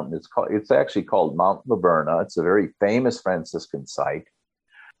this mountain. It's actually called Mount Laburna. It's a very famous Franciscan site.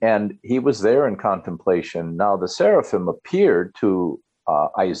 And he was there in contemplation. Now, the seraphim appeared to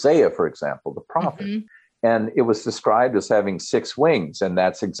Isaiah, for example, the prophet. And it was described as having 6 wings. And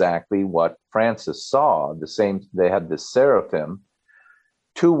that's exactly what Francis saw. They had this seraphim.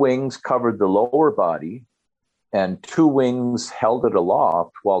 2 wings covered the lower body, and 2 wings held it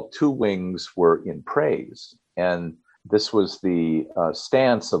aloft, while 2 wings were in praise. And this was the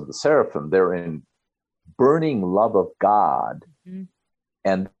stance of the seraphim. They're in burning love of God.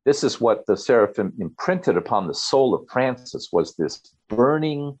 And this is what the seraphim imprinted upon the soul of Francis, was this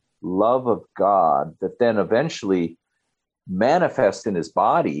burning love of God that then eventually manifests in his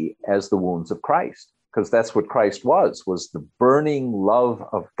body as the wounds of Christ. Because that's what Christ was the burning love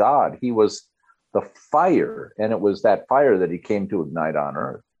of God. He was the fire, and it was that fire that he came to ignite on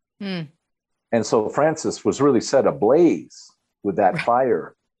earth. And so Francis was really set ablaze with that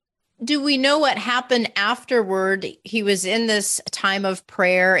fire. Do we know what happened afterward? He was in this time of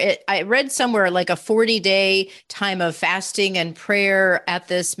prayer. I read somewhere like a 40-day time of fasting and prayer at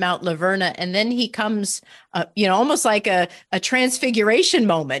this Mount Laverna. And then he comes, almost like a transfiguration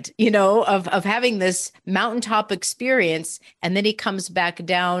moment, of having this mountaintop experience. And then he comes back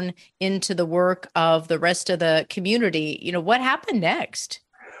down into the work of the rest of the community. What happened next?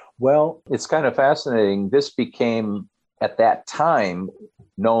 Well, it's kind of fascinating. This became, at that time,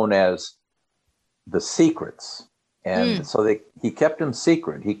 known as the secrets, and so he kept them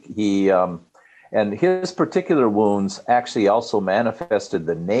secret. And his particular wounds actually also manifested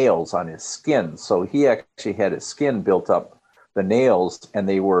the nails on his skin. So he actually had his skin built up, the nails, and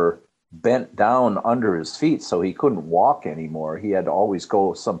they were bent down under his feet, so he couldn't walk anymore. He had to always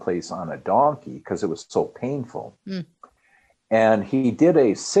go someplace on a donkey because it was so painful. And he did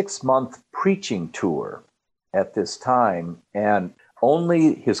a 6-month preaching tour at this time, and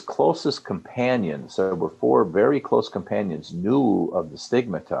only his closest companions, there were 4 very close companions, knew of the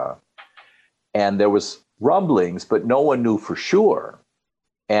stigmata. And there was rumblings, but no one knew for sure.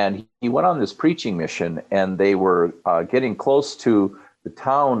 And he went on this preaching mission, and they were getting close to the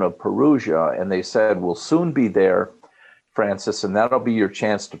town of Perugia, and they said, "We'll soon be there, Francis, and that'll be your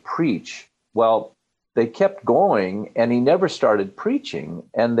chance to preach." Well, they kept going, and he never started preaching,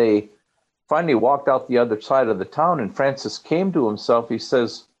 and they finally walked out the other side of the town, and Francis came to himself. He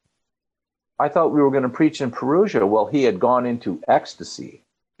says, "I thought we were going to preach in Perugia." Well, he had gone into ecstasy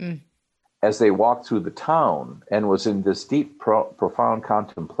as they walked through the town and was in this deep, profound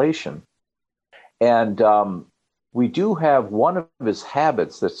contemplation. And we do have one of his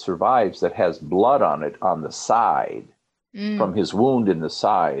habits that survives that has blood on it on the side from his wound in the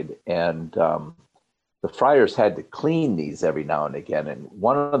side. And the friars had to clean these every now and again. And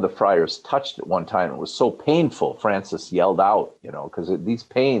one of the friars touched it one time. It was so painful, Francis yelled out, because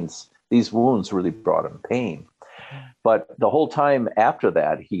these wounds really brought him pain. But the whole time after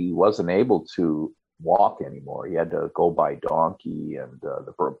that, he wasn't able to walk anymore. He had to go by donkey, and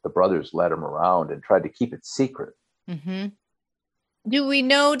the brothers led him around and tried to keep it secret. Do we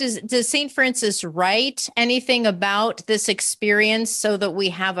know, does St. Francis write anything about this experience so that we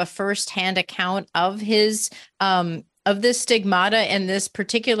have a firsthand account of his, of this stigmata and this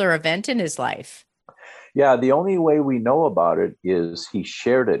particular event in his life? Yeah, the only way we know about it is he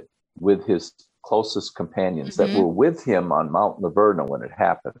shared it with his closest companions that were with him on Mount Laverna when it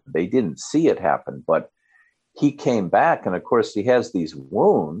happened. They didn't see it happen, but he came back, and of course he has these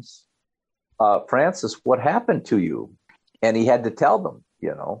wounds. Francis, what happened to you? And he had to tell them,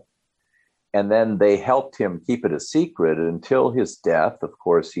 and then they helped him keep it a secret until his death. Of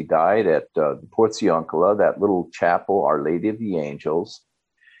course, he died at Porziuncola, that little chapel, Our Lady of the Angels.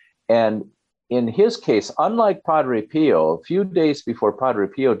 And in his case, unlike Padre Pio, a few days before Padre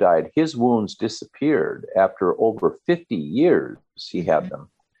Pio died, his wounds disappeared. After over 50 years, he had them.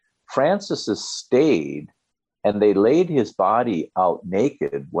 Francis's stayed, and they laid his body out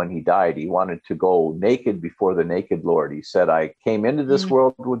naked when he died. He wanted to go naked before the naked Lord. He said, "I came into this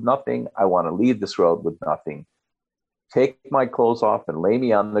world with nothing. I want to leave this world with nothing. Take my clothes off and lay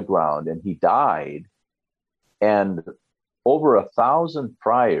me on the ground." And he died. And over 1,000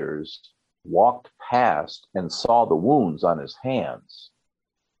 friars walked past and saw the wounds on his hands.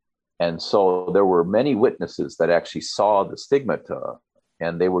 And so there were many witnesses that actually saw the stigmata,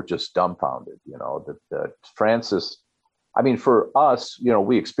 and they were just dumbfounded, that Francis, for us,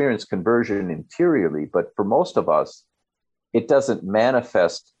 we experience conversion interiorly, but for most of us, it doesn't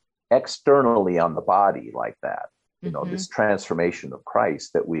manifest externally on the body like that, this transformation of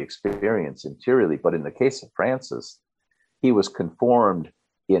Christ that we experience interiorly. But in the case of Francis, he was conformed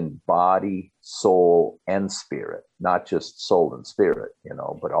in body, soul, and spirit, not just soul and spirit,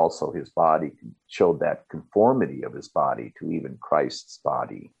 but also his body showed that conformity of his body to even Christ's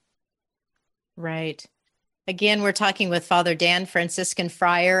body. Right. Again, we're talking with Father Dan, Franciscan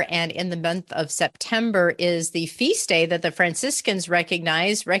friar, and in the month of September is the feast day that the Franciscans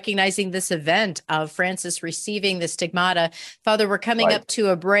recognizing this event of Francis receiving the stigmata. Father, we're coming up to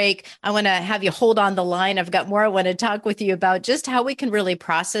a break. I want to have you hold on the line. I've got more I want to talk with you about, just how we can really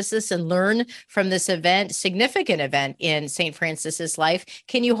process this and learn from this event, significant event in St. Francis's life.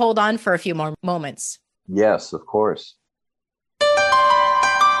 Can you hold on for a few more moments? Yes, of course.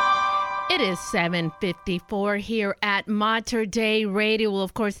 It is 7:54 here at Mater Dei Radio. Well,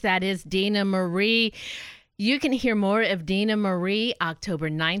 of course, that is Dina Marie. You can hear more of Dina Marie October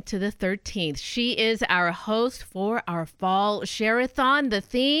 9th to the 13th. She is our host for our fall share-a-thon. The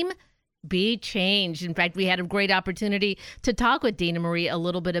theme, Be changed. In fact, we had a great opportunity to talk with Dina Marie a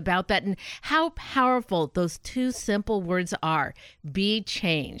little bit about that and how powerful those two simple words are. Be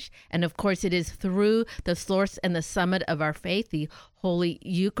changed. And of course, it is through the source and the summit of our faith, the Holy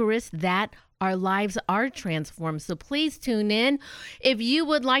Eucharist, that our lives are transformed. So please tune in. If you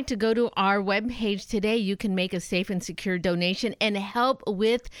would like to go to our webpage today, you can make a safe and secure donation and help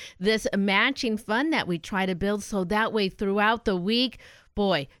with this matching fund that we try to build. So that way throughout the week,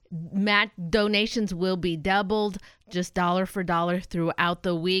 boy, donations will be doubled, just dollar for dollar throughout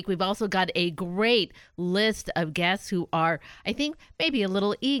the week. We've also got a great list of guests who are, I think, maybe a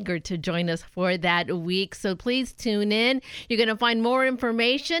little eager to join us for that week. So please tune in. You're going to find more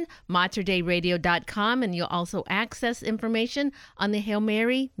information, materdeiradio.com, and you'll also access information on the Hail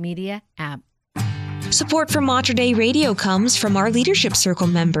Mary Media app. Support for Mater Dei Radio comes from our Leadership Circle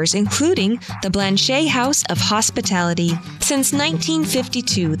members, including the Blanchet House of Hospitality. Since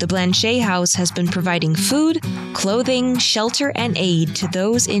 1952, the Blanchet House has been providing food, clothing, shelter, and aid to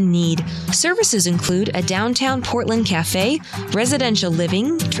those in need. Services include a downtown Portland cafe, residential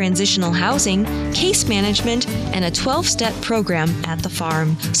living, transitional housing, case management, and a 12-step program at the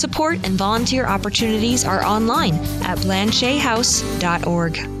farm. Support and volunteer opportunities are online at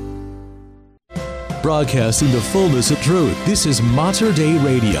blanchethouse.org. Broadcasting the fullness of truth. This is Mater Dei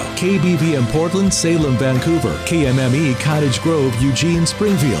Radio. KBVM Portland, Salem, Vancouver. KMME Cottage Grove, Eugene,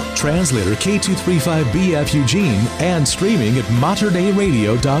 Springfield. Translator K235BF Eugene. And streaming at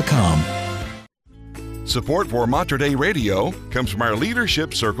materdeiradio.com. Support for Mater Dei Radio comes from our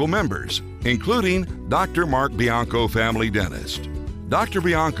Leadership Circle members, including Dr. Mark Bianco, family dentist. Dr.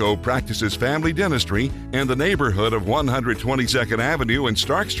 Bianco practices family dentistry in the neighborhood of 122nd Avenue and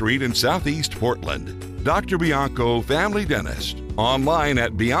Stark Street in Southeast Portland. Dr. Bianco, family dentist, online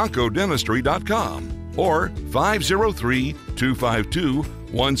at biancodentistry.com or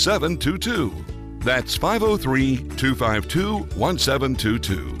 503-252-1722. That's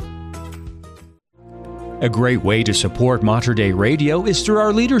 503-252-1722. A great way to support Mater Dei Radio is through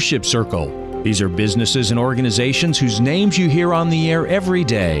our Leadership Circle. These are businesses and organizations whose names you hear on the air every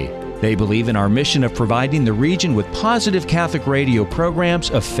day. They believe in our mission of providing the region with positive Catholic radio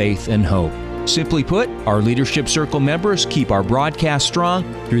programs of faith and hope. Simply put, our Leadership Circle members keep our broadcast strong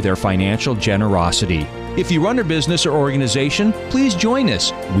through their financial generosity. If you run a business or organization, please join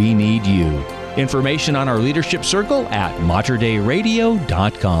us. We need you. Information on our Leadership Circle at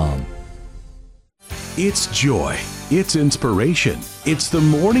materdeiradio.com. It's joy. It's inspiration. It's the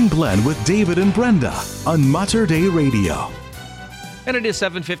Morning Blend with David and Brenda on Mater Dei Radio. And it is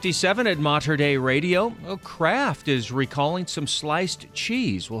 7:57 at Mater Dei Radio. Kraft is recalling some sliced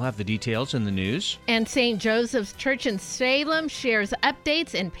cheese. We'll have the details in the news. And St. Joseph's Church in Salem shares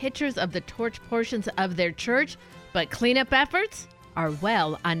updates and pictures of the torch portions of their church, but cleanup efforts are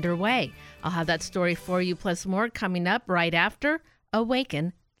well underway. I'll have that story for you, plus more, coming up right after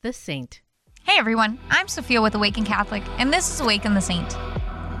Awaken the Saint. Hey everyone, I'm Sophia with Awaken Catholic, and this is Awaken the Saint.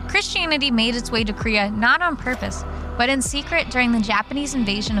 Christianity made its way to Korea not on purpose, but in secret during the Japanese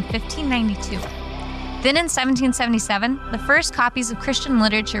invasion of 1592. Then in 1777, the first copies of Christian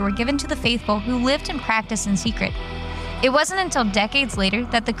literature were given to the faithful who lived and practiced in secret. It wasn't until decades later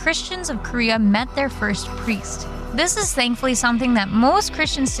that the Christians of Korea met their first priest. This is thankfully something that most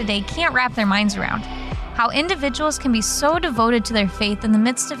Christians today can't wrap their minds around. How individuals can be so devoted to their faith in the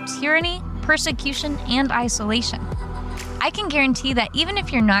midst of tyranny, persecution, and isolation. I can guarantee that even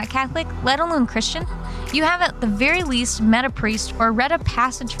if you're not Catholic, let alone Christian, you have at the very least met a priest or read a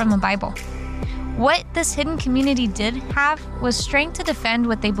passage from the Bible. What this hidden community did have was strength to defend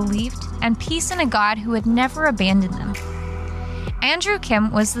what they believed and peace in a God who would never abandon them. Andrew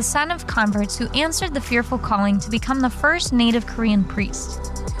Kim was the son of converts who answered the fearful calling to become the first native Korean priest.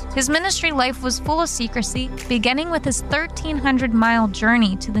 His ministry life was full of secrecy, beginning with his 1,300-mile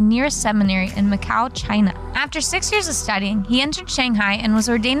journey to the nearest seminary in Macau, China. After 6 years of studying, he entered Shanghai and was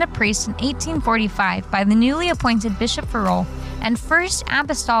ordained a priest in 1845 by the newly appointed Bishop Farol and First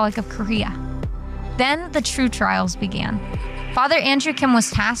Apostolic of Korea. Then the true trials began. Father Andrew Kim was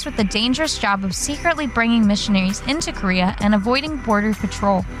tasked with the dangerous job of secretly bringing missionaries into Korea and avoiding border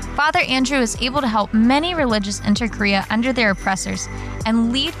patrol. Father Andrew was able to help many religious enter Korea under their oppressors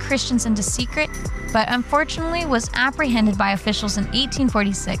and lead Christians into secret, but unfortunately was apprehended by officials in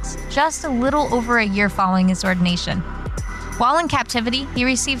 1846, just a little over a year following his ordination. While in captivity, he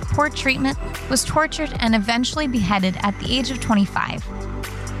received poor treatment, was tortured, and eventually beheaded at the age of 25.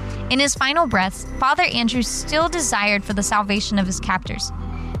 In his final breaths, Father Andrew still desired for the salvation of his captors.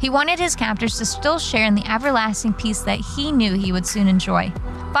 He wanted his captors to still share in the everlasting peace that he knew he would soon enjoy.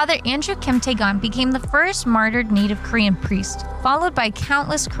 Father Andrew Kim Tae-gon became the first martyred native Korean priest, followed by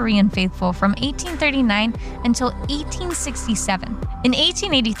countless Korean faithful from 1839 until 1867. In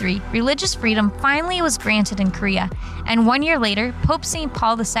 1883, religious freedom finally was granted in Korea, and 1 year later, Pope St.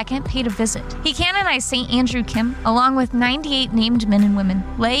 Paul II paid a visit. He canonized St. Andrew Kim, along with 98 named men and women,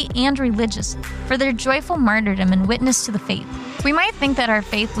 lay and religious, for their joyful martyrdom and witness to the faith. We might think that our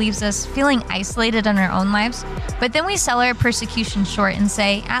faith leaves us feeling isolated in our own lives, but then we sell our persecution short and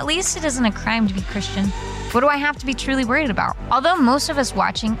say, at least it isn't a crime to be Christian. What do I have to be truly worried about? Although most of us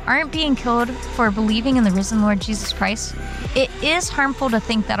watching aren't being killed for believing in the risen Lord Jesus Christ, it is harmful to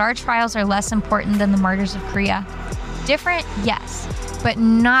think that our trials are less important than the martyrs of Korea. Different, yes, but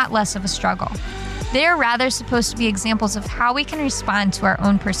not less of a struggle. They are rather supposed to be examples of how we can respond to our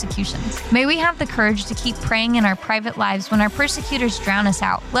own persecutions. May we have the courage to keep praying in our private lives when our persecutors drown us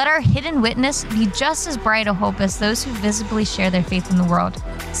out. Let our hidden witness be just as bright a hope as those who visibly share their faith in the world.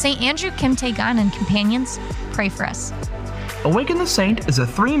 St. Andrew Kim Tae-gon and companions, pray for us. Awaken the Saint is a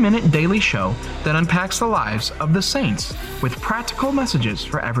 3-minute daily show that unpacks the lives of the saints with practical messages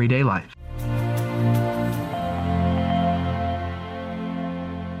for everyday life.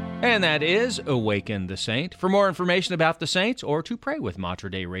 And that is Awaken the Saint. For more information about the saints or to pray with Mater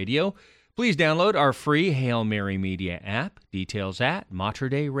Dei Radio, please download our free Hail Mary Media app. Details at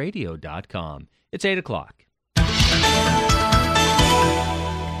materdeiradio.com. It's 8 o'clock.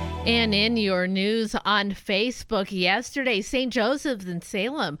 And in your news on Facebook yesterday, St. Joseph's in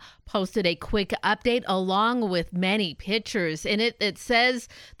Salem posted a quick update along with many pictures. In it, it says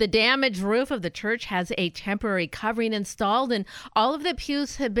the damaged roof of the church has a temporary covering installed and all of the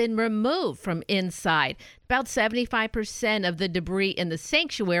pews have been removed from inside. About 75% of the debris in the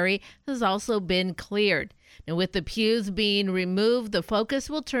sanctuary has also been cleared. Now, with the pews being removed, the focus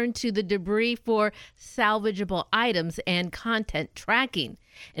will turn to the debris for salvageable items and content tracking.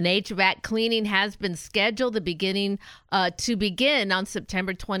 An HVAC cleaning has been scheduled to begin on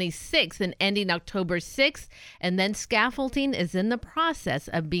September 26th and ending October 6th, and then scaffolding is in the process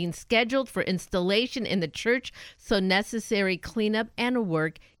of being scheduled for installation in the church, so necessary cleanup and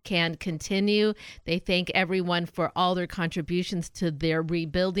work can continue. They thank everyone for all their contributions to their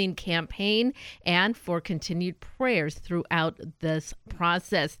rebuilding campaign and for continued prayers throughout this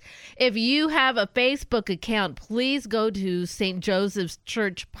process. If you have a Facebook account, please go to St. Joseph's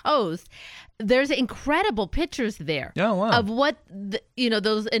Church Post. There's incredible pictures there of what,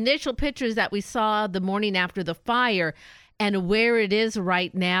 those initial pictures that we saw the morning after the fire and where it is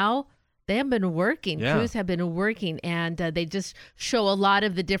right now. They have been working. Yeah. Crews have been working, and they just show a lot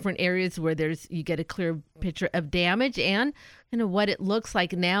of the different areas where you get a clear picture of damage and what it looks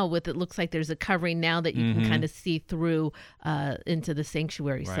like now. It looks like there's a covering now that you can kind of see through into the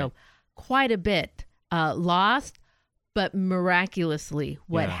sanctuary. Right. So quite a bit lost, but miraculously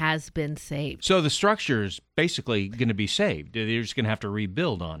what has been saved. So the structure is basically going to be saved. They're just going to have to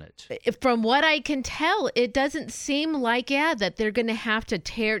rebuild on it. From what I can tell, it doesn't seem like, that they're going to have to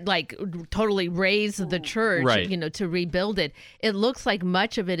totally raise the church, right, to rebuild it. It looks like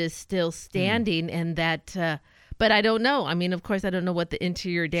much of it is still standing and that, but I don't know. I mean, of course, I don't know what the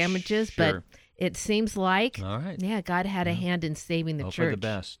interior damage is, but it seems like, God had a hand in saving the church. For the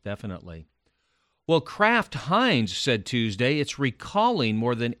best, definitely. Well, Kraft Heinz said Tuesday it's recalling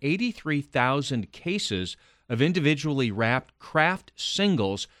more than 83,000 cases of individually wrapped Kraft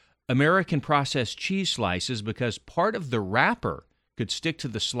Singles American processed cheese slices because part of the wrapper could stick to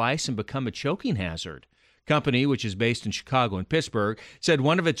the slice and become a choking hazard. Company, which is based in Chicago and Pittsburgh, said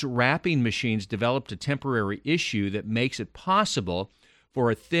one of its wrapping machines developed a temporary issue that makes it possible for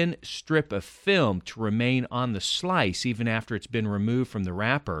a thin strip of film to remain on the slice even after it's been removed from the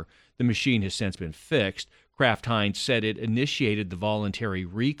wrapper. The machine has since been fixed. Kraft Heinz said it initiated the voluntary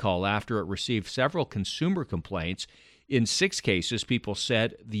recall after it received several consumer complaints. In 6 cases, people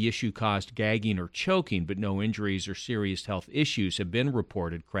said the issue caused gagging or choking, but no injuries or serious health issues have been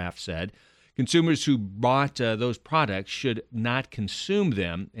reported, Kraft said. Consumers who bought those products should not consume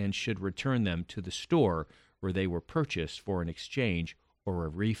them and should return them to the store where they were purchased for an exchange or a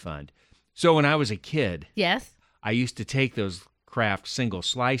refund. So when I was a kid, I used to take those Kraft single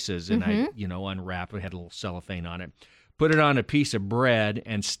slices and I unwrap it, had a little cellophane on it, put it on a piece of bread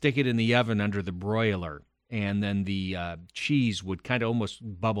and stick it in the oven under the broiler. And then the cheese would kind of almost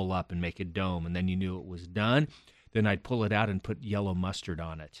bubble up and make a dome. And then you knew it was done. Then I'd pull it out and put yellow mustard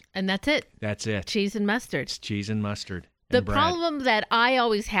on it. And that's it. That's it. Cheese and mustard. It's cheese and mustard. The bread. problem that I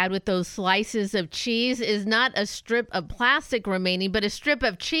always had with those slices of cheese is not a strip of plastic remaining, but a strip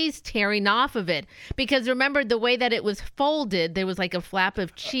of cheese tearing off of it. Because remember the way that it was folded, there was like a flap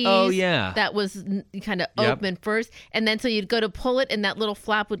of cheese that was kind of open first. And then so you'd go to pull it and that little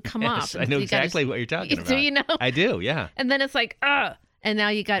flap would come off. I know exactly what you're talking about. Do you know? I do, yeah. And then it's like, and now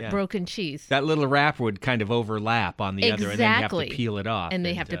you got broken cheese. That little wrap would kind of overlap on the other, and then you have to peel it off. And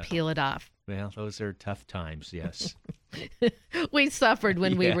they have to peel it off. Well, those are tough times, yes. We suffered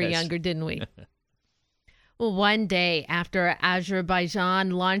when we were younger, didn't we? Well, one day after Azerbaijan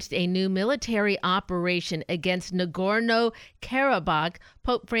launched a new military operation against Nagorno-Karabakh,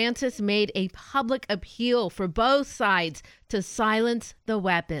 Pope Francis made a public appeal for both sides to silence the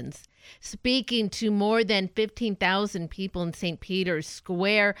weapons. Speaking to more than 15,000 people in St. Peter's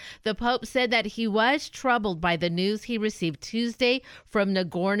Square, the Pope said that he was troubled by the news he received Tuesday from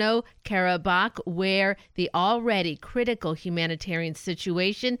Nagorno-Karabakh, where the already critical humanitarian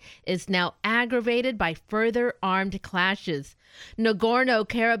situation is now aggravated by further armed clashes.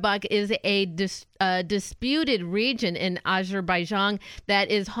 Nagorno-Karabakh is a disputed region in Azerbaijan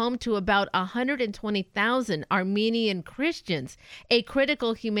that is home to about 120,000 Armenian Christians. A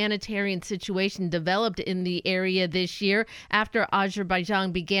critical humanitarian situation developed in the area this year after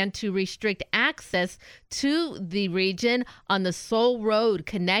Azerbaijan began to restrict access to the region on the sole road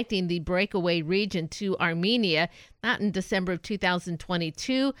connecting the breakaway region to Armenia. That in December of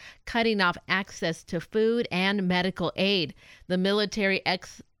 2022, cutting off access to food and medical aid. The military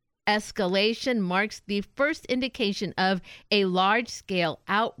escalation marks the first indication of a large-scale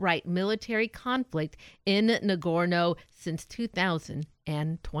outright military conflict in Nagorno since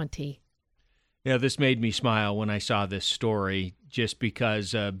 2020. Yeah, this made me smile when I saw this story, just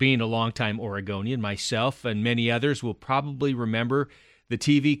because being a longtime Oregonian myself and many others will probably remember the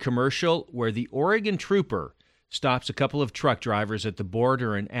TV commercial where the Oregon trooper stops a couple of truck drivers at the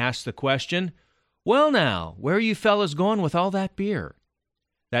border and asks the question, "Well now, where are you fellas going with all that beer?"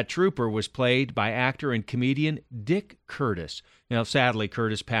 That trooper was played by actor and comedian Dick Curtis. Now, sadly,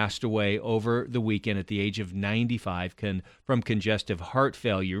 Curtis passed away over the weekend at the age of 95 from congestive heart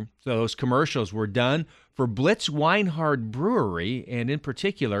failure. So those commercials were done for Blitz Weinhard Brewery, and in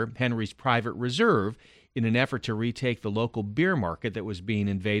particular, Henry's Private Reserve, in an effort to retake the local beer market that was being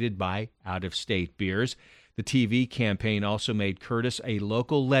invaded by out-of-state beers. The TV campaign also made Curtis a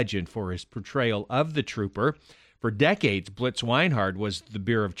local legend for his portrayal of the trooper. For decades, Blitz Weinhard was the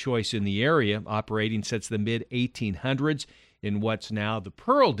beer of choice in the area, operating since the mid-1800s in what's now the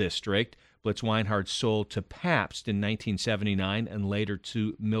Pearl District. Blitz Weinhard sold to Pabst in 1979 and later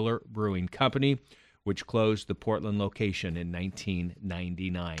to Miller Brewing Company, which closed the Portland location in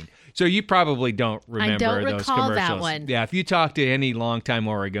 1999. So you probably don't remember those commercials. That one. Yeah, if you talk to any longtime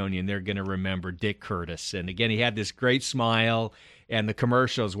Oregonian, they're going to remember Dick Curtis. And again, he had this great smile, and the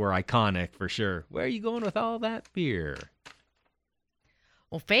commercials were iconic for sure. Where are you going with all that beer?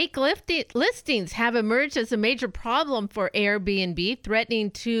 Well, fake listings have emerged as a major problem for Airbnb,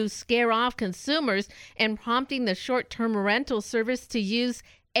 threatening to scare off consumers and prompting the short-term rental service to use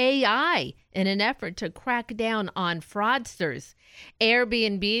AI in an effort to crack down on fraudsters.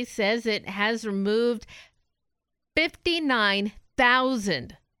 Airbnb says it has removed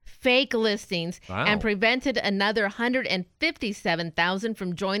 59,000 fake listings and prevented another 157,000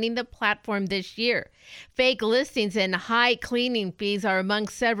 from joining the platform this year. Fake listings and high cleaning fees are among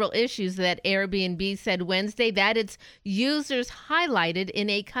several issues that Airbnb said Wednesday that its users highlighted in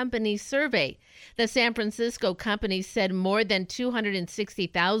a company survey. The San Francisco company said more than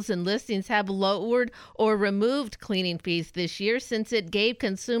 260,000 listings have lowered or removed cleaning fees this year since it gave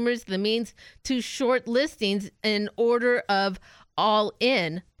consumers the means to short listings in order of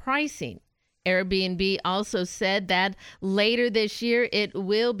all-in pricing. Airbnb also said that later this year it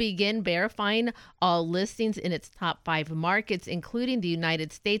will begin verifying all listings in its top 5 markets, including the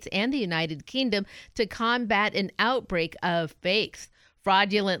United States and the United Kingdom, to combat an outbreak of fakes.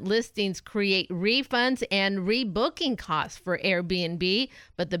 Fraudulent listings create refunds and rebooking costs for Airbnb,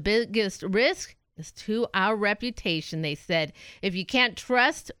 but the biggest risk is to our reputation, they said. If you can't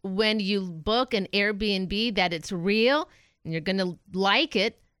trust when you book an Airbnb that it's real and you're going to like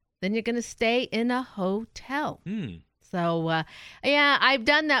it, then you're going to stay in a hotel. So, yeah, I've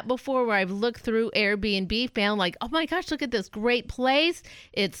done that before where I've looked through Airbnb, found like, oh my gosh, look at this great place.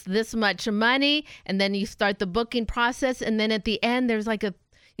 It's this much money. And then you start the booking process. And then at the end, there's like a,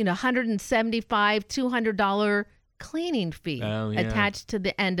 $175, $200 cleaning fee attached to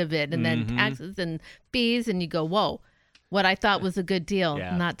the end of it. And then taxes and fees. And you go, whoa, what I thought was a good deal,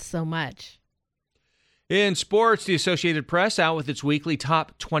 not so much. In sports, the Associated Press out with its weekly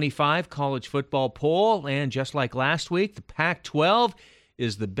top 25 college football poll. And just like last week, the Pac-12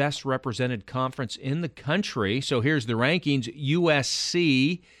 is the best represented conference in the country. So here's the rankings.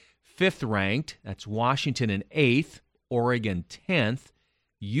 USC, 5th ranked. That's Washington in 8th. Oregon, 10th.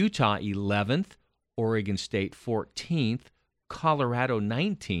 Utah, 11th. Oregon State, 14th. Colorado,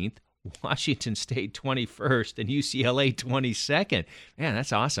 19th. Washington State 21st and UCLA 22nd. Man,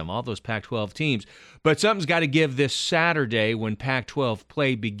 that's awesome. All those Pac-12 teams. But something's got to give this Saturday when Pac-12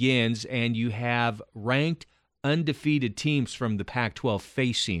 play begins and you have ranked undefeated teams from the Pac-12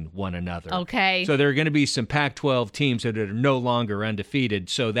 facing one another. Okay. So there are going to be some Pac-12 teams that are no longer undefeated.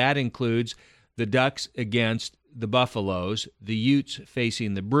 So that includes the Ducks against the Buffaloes, the Utes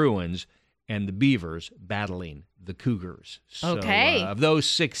facing the Bruins, and the Beavers battling the Cougars. So, okay. Of those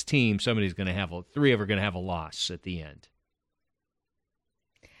 6 teams, somebody's going to have three of them are going to have a loss at the end.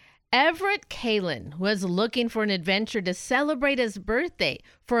 Everett Kalin was looking for an adventure to celebrate his birthday.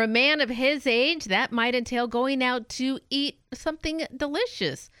 For a man of his age, that might entail going out to eat something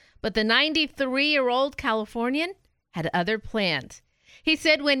delicious. But the 93-year-old Californian had other plans. He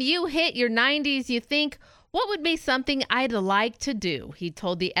said, when you hit your 90s, you think, what would be something I'd like to do? He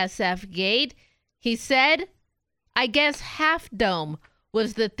told the SF Gate. He said, I guess Half Dome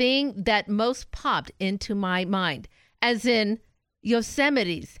was the thing that most popped into my mind, as in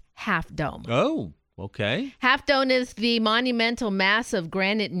Yosemite's Half Dome. Oh, okay. Half Dome is the monumental mass of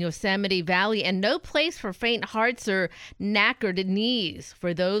granite in Yosemite Valley and no place for faint hearts or knackered knees.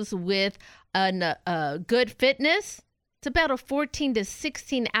 For those with good fitness, it's about a 14 to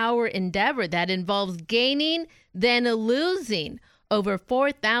 16-hour endeavor that involves gaining, then losing over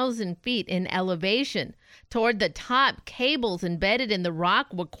 4,000 feet in elevation. Toward the top, cables embedded in the rock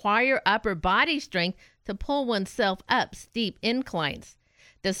require upper body strength to pull oneself up steep inclines.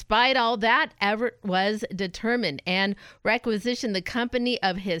 Despite all that, Everett was determined and requisitioned the company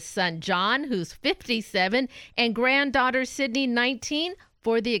of his son John, who's 57, and granddaughter Sydney, 19,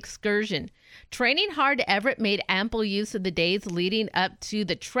 for the excursion. Training hard, Everett made ample use of the days leading up to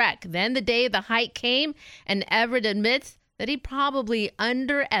the trek. Then the day of the hike came, and Everett admits that he probably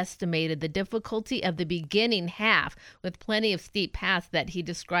underestimated the difficulty of the beginning half, with plenty of steep paths that he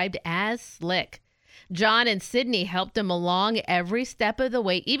described as slick. John and Sydney helped him along every step of the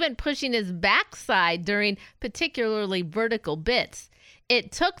way, even pushing his backside during particularly vertical bits.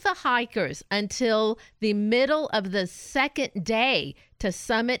 It took the hikers until the middle of the second day to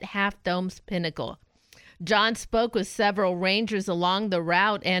summit Half Dome's pinnacle. John spoke with several rangers along the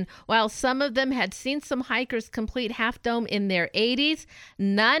route, and while some of them had seen some hikers complete Half Dome in their 80s,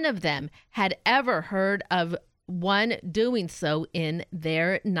 none of them had ever heard of one doing so in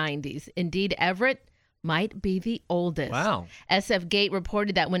their 90s. Indeed, Everett might be the oldest. Wow. SF Gate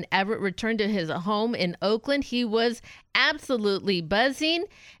reported that when Everett returned to his home in Oakland, he was absolutely buzzing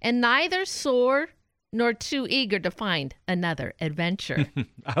and neither sore nor too eager to find another adventure.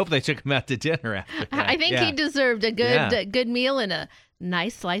 I hope they took him out to dinner after that. I think he deserved a good meal and a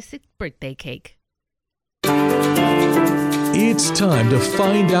nice slice of birthday cake. It's time to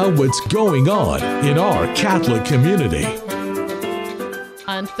find out what's going on in our Catholic community.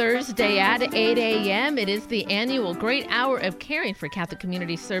 On Thursday at 8 a.m., it is the annual Great Hour of Caring for Catholic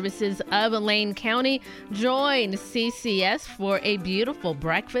Community Services of Lane County. Join CCS for a beautiful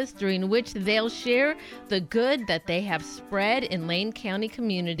breakfast during which they'll share the good that they have spread in Lane County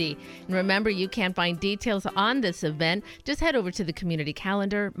community. And remember, you can find details on this event. Just head over to the community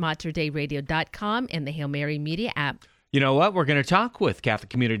calendar, materdeiradio.com, and the Hail Mary Media app. You know what? We're going to talk with Catholic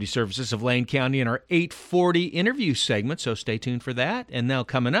Community Services of Lane County in our 840 interview segment, so stay tuned for that. And now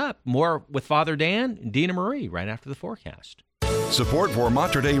coming up, more with Father Dan and Dina Marie right after the forecast. Support for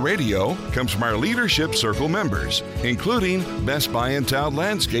Mater Dei Radio comes from our Leadership Circle members, including Best Buy in Town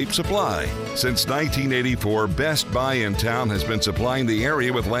Landscape Supply. Since 1984, Best Buy in Town has been supplying the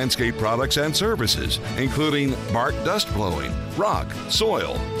area with landscape products and services, including bark dust blowing, rock,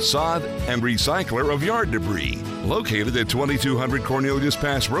 soil, sod, and recycler of yard debris. Located at 2200 Cornelius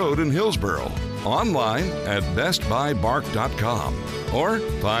Pass Road in Hillsboro. Online at bestbuybark.com or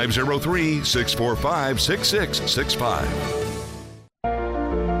 503-645-6665.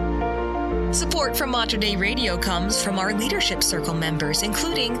 Support from Mater Dei Radio comes from our Leadership Circle members,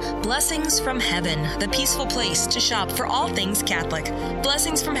 including Blessings from Heaven, the peaceful place to shop for all things Catholic.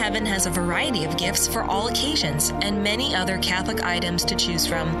 Blessings from Heaven has a variety of gifts for all occasions and many other Catholic items to choose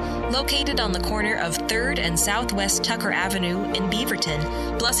from. Located on the corner of 3rd and Southwest Tucker Avenue in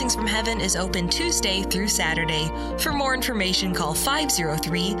Beaverton, Blessings from Heaven is open Tuesday through Saturday. For more information, call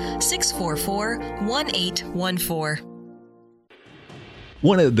 503-644-1814.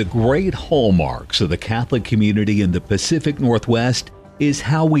 One of the great hallmarks of the Catholic community in the Pacific Northwest is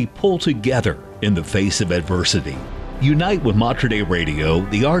how we pull together in the face of adversity. Unite with Mater Dei Radio,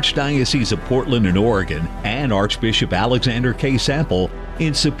 the Archdiocese of Portland and Oregon, and Archbishop Alexander K. Sample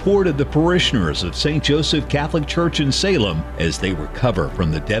in support of the parishioners of St. Joseph Catholic Church in Salem as they recover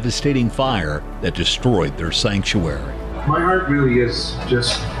from the devastating fire that destroyed their sanctuary. My heart really is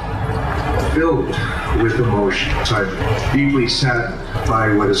just filled with emotions. I'm deeply saddened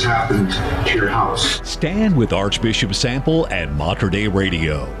by what has happened to your house. Stand with Archbishop Sample and Mater Dei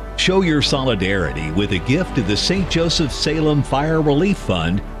Radio. Show your solidarity with a gift to the St. Joseph Salem Fire Relief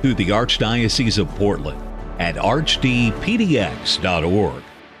Fund through the Archdiocese of Portland at archdpdx.org.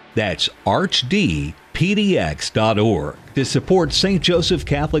 That's archdpdx.org to support St. Joseph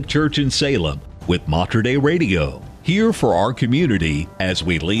Catholic Church in Salem with Mater Dei Radio. Here for our community as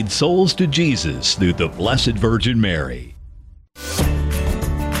we lead souls to Jesus through the Blessed Virgin Mary.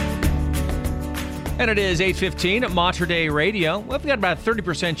 And it is 8:15 at Mater Dei Radio. We've got about a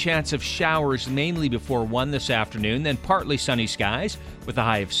 30% chance of showers mainly before 1 this afternoon, then partly sunny skies with a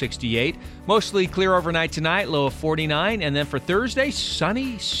high of 68. Mostly clear overnight tonight, low of 49. And then for Thursday,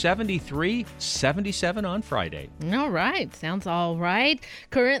 sunny, 73, 77 on Friday. All right. Sounds all right.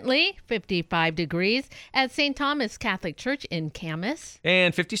 Currently, 55 degrees at St. Thomas Catholic Church in Camas.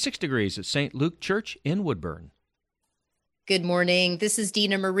 And 56 degrees at St. Luke Church in Woodburn. Good morning. This is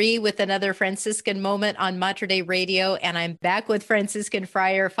Dina Marie with another Franciscan Moment on Mater Dei Radio, and I'm back with Franciscan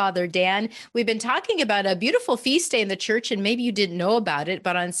Friar Father Dan. We've been talking about a beautiful feast day in the church, and maybe you didn't know about it,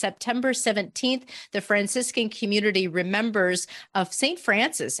 but on September 17th, the Franciscan community remembers of St.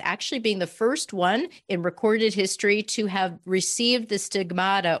 Francis actually being the first one in recorded history to have received the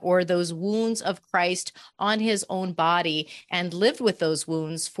stigmata, or those wounds of Christ on his own body, and lived with those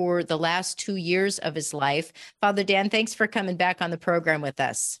wounds for the last 2 years of his life. Father Dan, thanks for coming back on the program with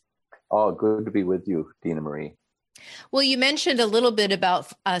us. Oh, good to be with you, Dina Marie. Well, you mentioned a little bit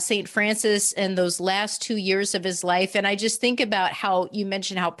about St. Francis and those last 2 years of his life. And I just think about how you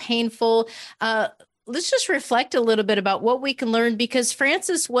mentioned how painful. Let's just reflect a little bit about what we can learn, because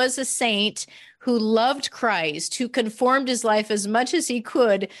Francis was a saint who loved Christ, who conformed his life as much as he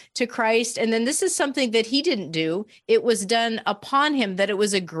could to Christ. And then this is something that he didn't do. It was done upon him, that it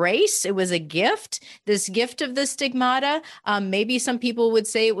was a grace, it was a gift, this gift of the stigmata. Maybe some people would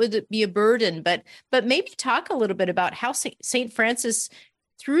say it would be a burden, but maybe talk a little bit about how St. Francis,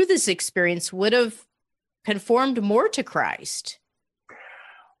 through this experience, would have conformed more to Christ.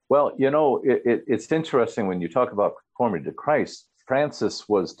 Well, you know, it's interesting when you talk about conformity to Christ. Francis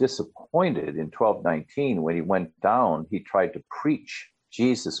was disappointed in 1219 when he went down. He tried to preach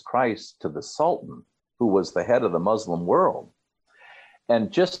Jesus Christ to the Sultan, who was the head of the Muslim world. And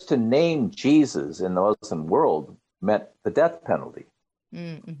just to name Jesus in the Muslim world meant the death penalty.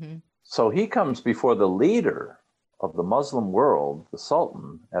 Mm-hmm. So he comes before the leader of the Muslim world, the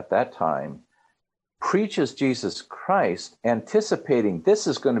Sultan at that time, preaches Jesus Christ, anticipating this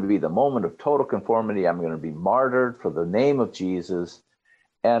is going to be the moment of total conformity. I'm going to be martyred for the name of Jesus.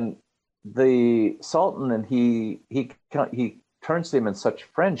 And the Sultan, and he turns to him in such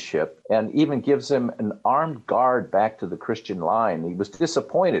friendship and even gives him an armed guard back to the Christian line. He was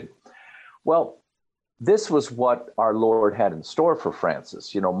disappointed. Well, this was what our Lord had in store for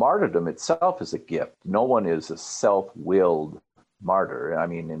Francis. You know, martyrdom itself is a gift. No one is a self-willed martyr. I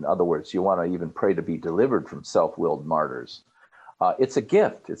mean, in other words, you want to even pray to be delivered from self-willed martyrs. It's a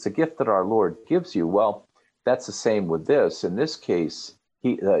gift. It's a gift that our Lord gives you. Well, that's the same with this. In this case,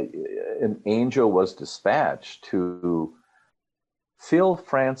 an angel was dispatched to fill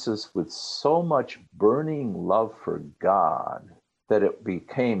Francis with so much burning love for God that it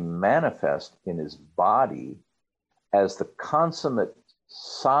became manifest in his body as the consummate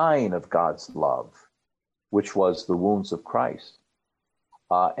sign of God's love, which was the wounds of Christ.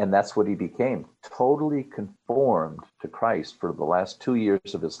 And that's what he became, totally conformed to Christ for the last 2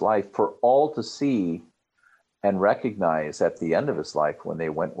 years of his life, for all to see and recognize at the end of his life when they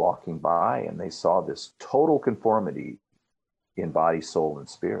went walking by and they saw this total conformity in body, soul, and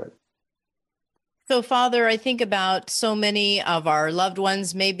spirit. So, Father, I think about so many of our loved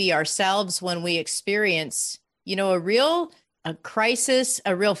ones, maybe ourselves, when we experience, a crisis,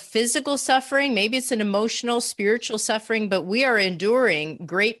 a real physical suffering. Maybe it's an emotional, spiritual suffering, but we are enduring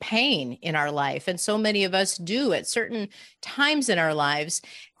great pain in our life. And so many of us do at certain times in our lives.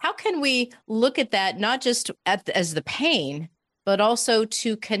 How can we look at that, not just as the pain, but also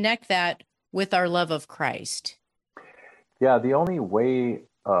to connect that with our love of Christ? Yeah, the only way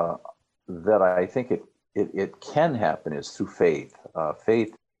that I think it can happen is through faith.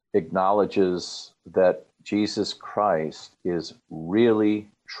 Faith acknowledges that Jesus Christ is really,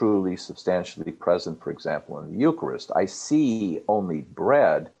 truly, substantially present, for example, in the Eucharist. I see only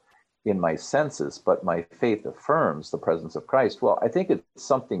bread in my senses, but my faith affirms the presence of Christ. Well, I think it's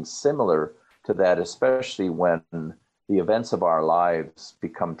something similar to that, especially when the events of our lives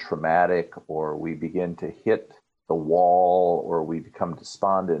become traumatic, or we begin to hit the wall, or we become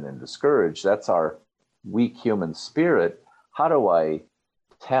despondent and discouraged. That's our weak human spirit. How do I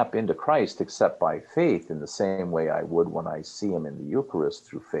tap into Christ except by faith, in the same way I would when I see him in the Eucharist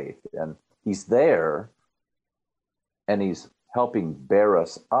through faith? And he's there, and he's helping bear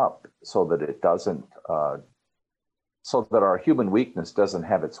us up so that it doesn't, so that our human weakness doesn't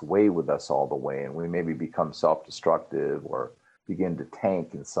have its way with us all the way, and we maybe become self-destructive or begin to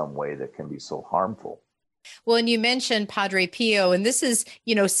tank in some way that can be so harmful. Well, and you mentioned Padre Pio, and this is,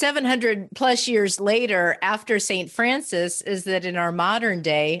 700 plus years later after St. Francis, is that in our modern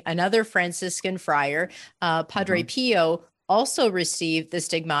day, another Franciscan friar, Padre Pio, also received the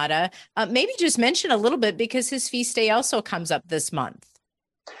stigmata. Maybe just mention a little bit, because his feast day also comes up this month.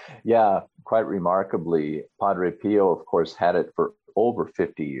 Yeah, quite remarkably, Padre Pio, of course, had it for over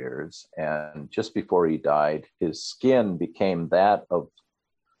 50 years. And just before he died, his skin became that of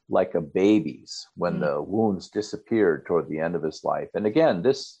like a baby's when the wounds disappeared toward the end of his life. And again,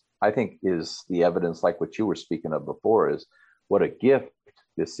 this, I think, is the evidence, like what you were speaking of before, is what a gift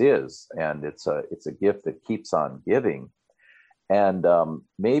this is. And it's a gift that keeps on giving. And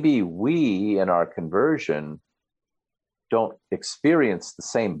maybe we, in our conversion, don't experience the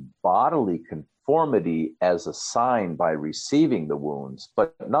same bodily conformity as a sign by receiving the wounds,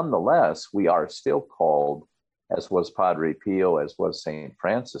 but nonetheless, we are still called, as was Padre Pio, as was St.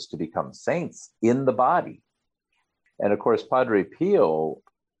 Francis, to become saints in the body. And of course, Padre Pio,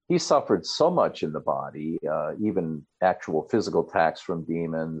 he suffered so much in the body, even actual physical attacks from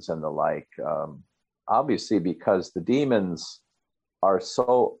demons and the like, obviously because the demons are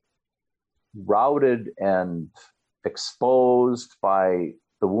so routed and exposed by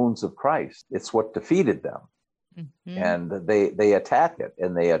the wounds of Christ. It's what defeated them. And they attack it,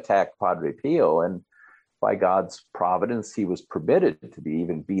 and they attack Padre Pio. And by God's providence, he was permitted to be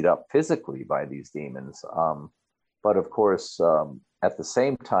even beat up physically by these demons. But of course, at the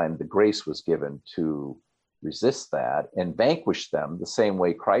same time, the grace was given to resist that and vanquish them the same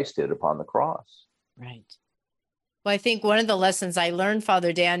way Christ did upon the cross. Right. Well, I think one of the lessons I learned,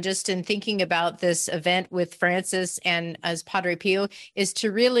 Father Dan, just in thinking about this event with Francis and as Padre Pio, is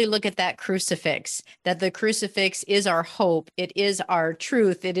to really look at that crucifix, that the crucifix is our hope. It is our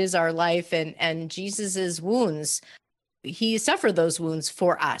truth. It is our life. And Jesus's wounds, he suffered those wounds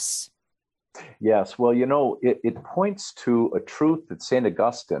for us. Yes. Well, it points to a truth that St.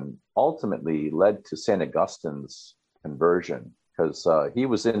 Augustine ultimately led to St. Augustine's conversion, because he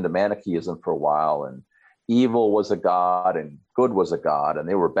was into Manichaeism for a while, and evil was a god and good was a god, and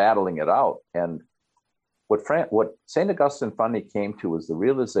they were battling it out. And what St. Augustine finally came to was the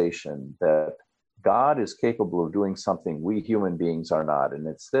realization that God is capable of doing something we human beings are not. And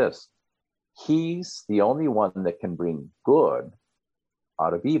it's this: he's the only one that can bring good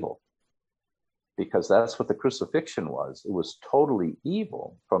out of evil, because that's what the crucifixion was. It was totally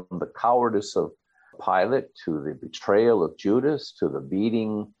evil, from the cowardice of Pilate to the betrayal of Judas to the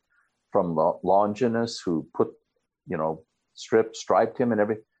beating from Longinus, who striped him and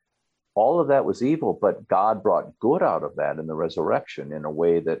everything. All of that was evil, but God brought good out of that in the resurrection in a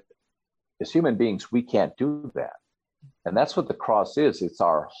way that, as human beings, we can't do that. And that's what the cross is. It's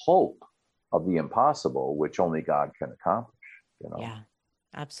our hope of the impossible, which only God can accomplish. Yeah.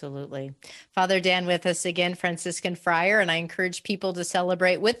 Absolutely. Father Dan with us again, Franciscan friar, and I encourage people to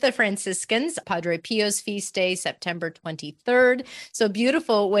celebrate with the Franciscans Padre Pio's feast day, September 23rd. So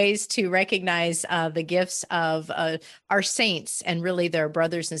beautiful ways to recognize the gifts of our saints, and really their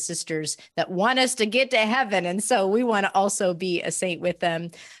brothers and sisters that want us to get to heaven. And so we want to also be a saint with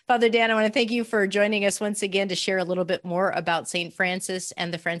them. Father Dan, I want to thank you for joining us once again to share a little bit more about St. Francis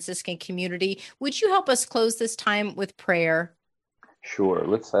and the Franciscan community. Would you help us close this time with prayer? Sure.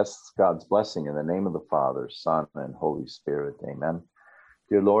 Let's ask God's blessing in the name of the Father, Son, and Holy Spirit. Amen.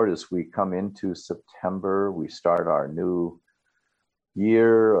 Dear Lord, as we come into September, we start our new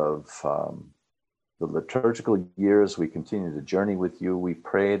year of the liturgical year. As we continue to journey with you, we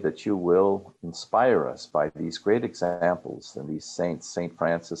pray that you will inspire us by these great examples and these saints, St.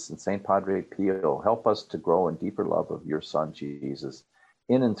 Francis and St. Padre Pio. Help us to grow in deeper love of your Son, Jesus,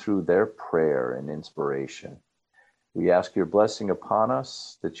 in and through their prayer and inspiration. We ask your blessing upon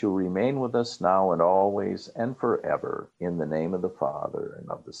us, that you'll remain with us now and always and forever, in the name of the Father, and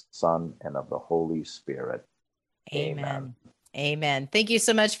of the Son, and of the Holy Spirit. Amen. Amen. Thank you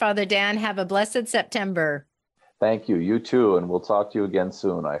so much, Father Dan. Have a blessed September. Thank you. You too. And we'll talk to you again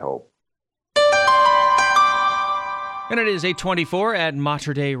soon, I hope. And it is 8:24 at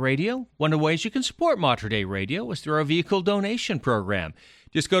Mater Dei Radio. One of the ways you can support Mater Dei Radio is through our vehicle donation program.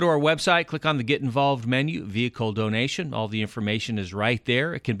 Just go to our website, click on the Get Involved menu, Vehicle Donation. All the information is right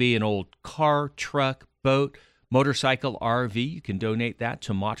there. It can be an old car, truck, boat, motorcycle, RV. You can donate that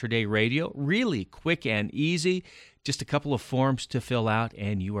to Mater Dei Radio. Really quick and easy. Just a couple of forms to fill out,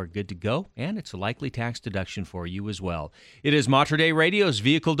 and you are good to go. And it's a likely tax deduction for you as well. It is Mater Dei Radio's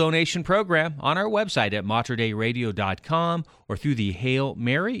vehicle donation program on our website at materdeiradio.com or through the Hail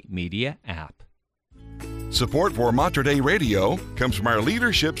Mary Media app. Support for Mater Dei Radio comes from our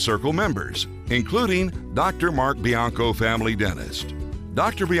Leadership Circle members, including Dr. Mark Bianco, family dentist.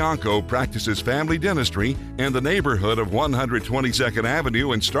 Dr. Bianco practices family dentistry in the neighborhood of 122nd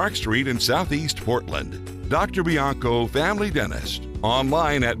Avenue and Stark Street in Southeast Portland. Dr. Bianco, family dentist,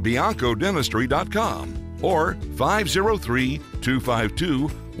 online at biancodentistry.com or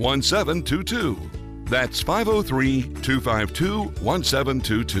 503-252-1722. That's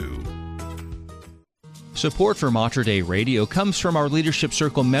 503-252-1722. Support for Mater Dei Radio comes from our Leadership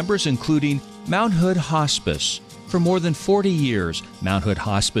Circle members, including Mount Hood Hospice. For more than 40 years, Mount Hood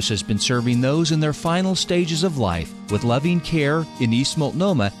Hospice has been serving those in their final stages of life with loving care in East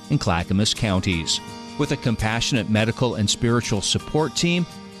Multnomah and Clackamas counties. With a compassionate medical and spiritual support team,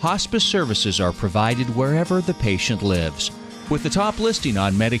 hospice services are provided wherever the patient lives. With the top listing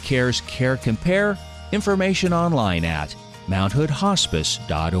on Medicare's Care Compare, information online at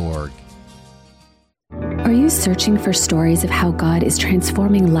mounthoodhospice.org. Are you searching for stories of how God is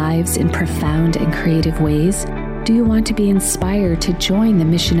transforming lives in profound and creative ways? Do you want to be inspired to join the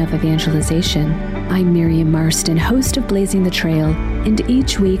mission of evangelization? I'm Miriam Marston, host of Blazing the Trail, and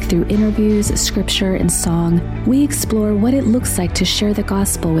each week through interviews, scripture, and song, we explore what it looks like to share the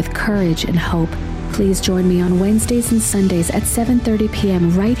gospel with courage and hope. Please join me on Wednesdays and Sundays at 7:30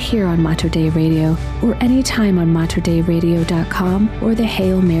 p.m. right here on Mater Dei Radio, or anytime on materdeiradio.com or the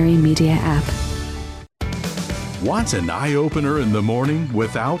Hail Mary Media app. Want an eye-opener in the morning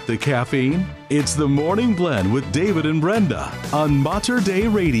without the caffeine? It's the Morning Blend with David and Brenda on Mater Dei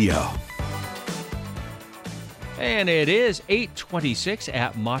Radio. And it is 8:26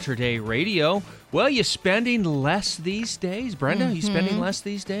 at Mater Dei Radio. Well, you spending less these days, Brenda? You spending less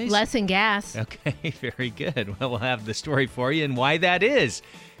these days? Less in gas. Okay, very good. Well, we'll have the story for you and why that is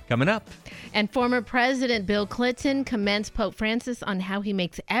coming up. And former President Bill Clinton commends Pope Francis on how he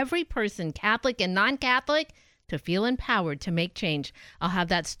makes every person, Catholic and non-Catholic, to feel empowered to make change. I'll have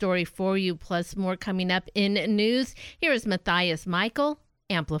that story for you, plus more coming up in news. Here is Matthias Michael,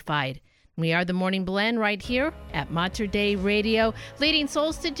 Amplified. We are the Morning Blend right here at Mater Dei Radio, leading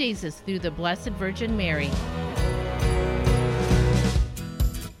souls to Jesus through the Blessed Virgin Mary.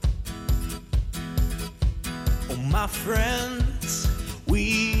 Oh, my friends,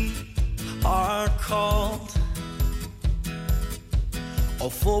 we are called all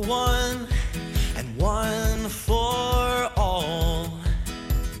for one and one for all,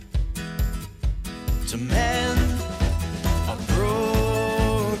 to mend our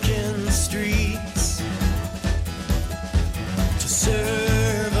broken streets, to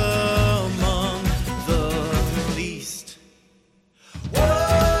serve among the least. Whoa,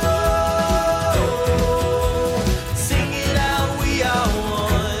 sing it out, we are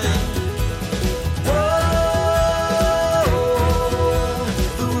one. Whoa,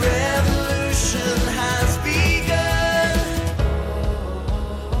 the revolution has begun.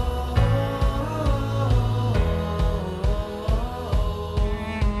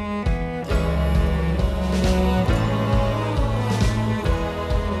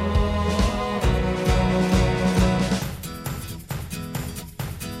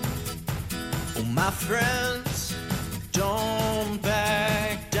 Oh, my friends, don't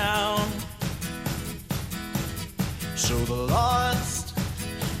back down. Show the lost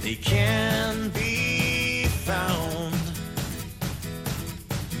they can be found.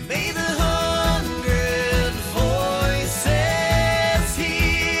 May the 100 voices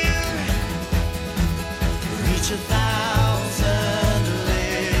here reach 1,000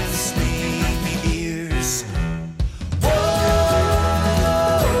 listening ears.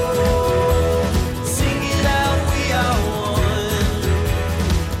 Whoa, sing it out, we are one.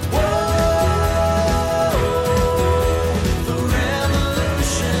 Whoa, the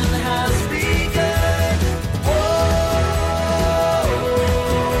revolution has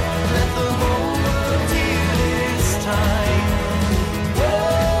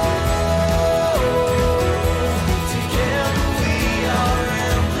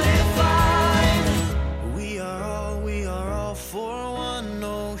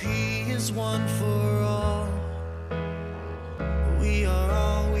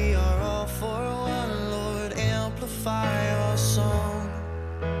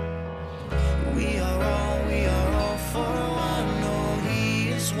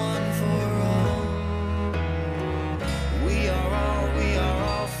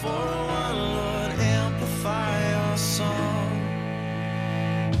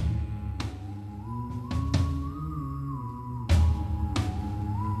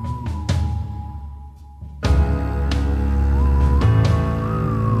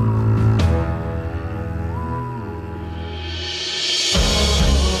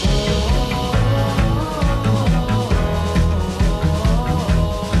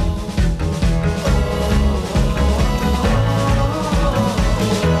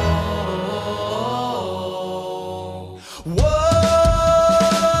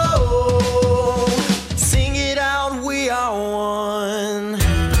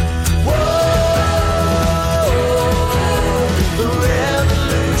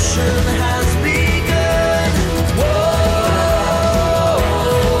revolution has begun. Whoa,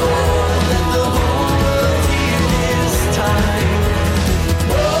 let the whole world hear this time.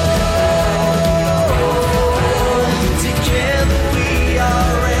 Whoa, together we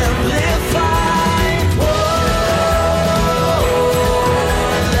are amplified. Whoa,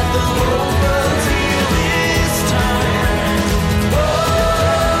 let the whole world hear this time. Whoa,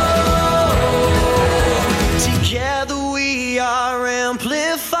 together we are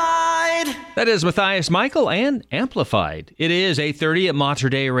amplified. That is Matthias Michael and Amplified. It is 8:30 at Mater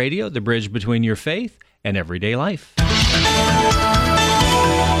Dei Radio, the bridge between your faith and everyday life.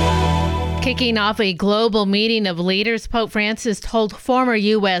 Kicking off a global meeting of leaders, Pope Francis told former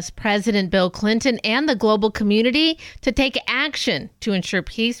U.S. President Bill Clinton and the global community to take action to ensure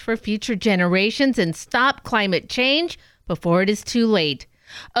peace for future generations and stop climate change before it is too late.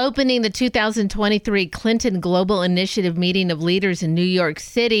 Opening the 2023 Clinton Global Initiative meeting of leaders in New York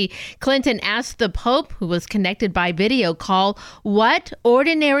City, Clinton asked the Pope, who was connected by video call, what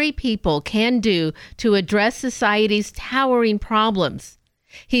ordinary people can do to address society's towering problems.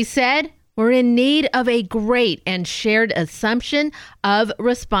 He said, we're in need of a great and shared assumption of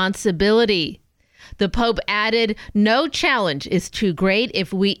responsibility. The Pope added, no challenge is too great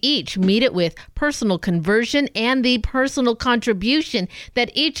if we each meet it with personal conversion and the personal contribution that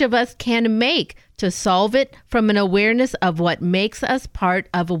each of us can make to solve it from an awareness of what makes us part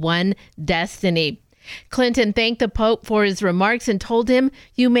of one destiny. Clinton thanked the Pope for his remarks and told him,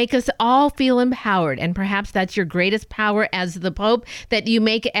 you make us all feel empowered, and perhaps that's your greatest power as the Pope, that you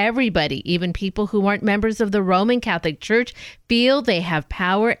make everybody, even people who aren't members of the Roman Catholic Church, feel they have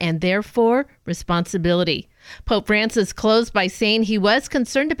power and therefore responsibility. Pope Francis closed by saying he was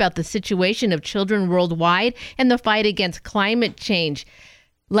concerned about the situation of children worldwide and the fight against climate change.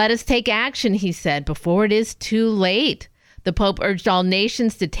 Let us take action, he said, before it is too late. The Pope urged all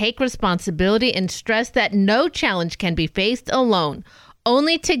nations to take responsibility and stressed that no challenge can be faced alone,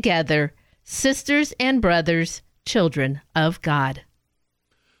 only together, sisters and brothers, children of God.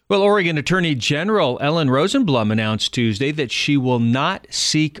 Well, Oregon Attorney General Ellen Rosenblum announced Tuesday that she will not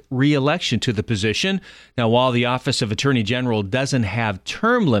seek re-election to the position. Now, while the Office of Attorney General doesn't have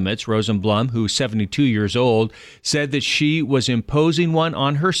term limits, Rosenblum, who's 72 years old, said that she was imposing one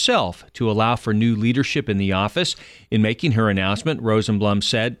on herself to allow for new leadership in the office. In making her announcement, Rosenblum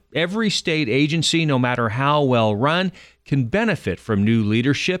said, every state agency, no matter how well run, can benefit from new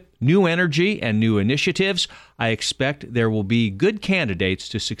leadership, new energy, and new initiatives. I expect there will be good candidates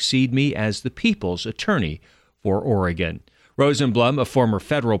to succeed me as the people's attorney for Oregon. Rosenblum, a former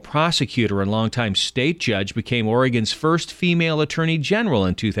federal prosecutor and longtime state judge, became Oregon's first female attorney general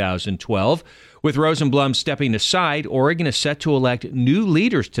in 2012. With Rosenblum stepping aside, Oregon is set to elect new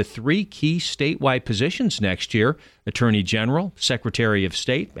leaders to 3 key statewide positions next year: Attorney General, Secretary of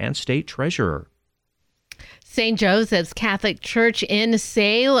State, and State Treasurer. St. Joseph's Catholic Church in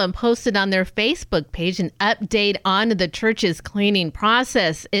Salem posted on their Facebook page an update on the church's cleaning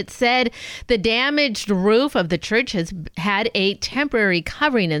process. It said the damaged roof of the church has had a temporary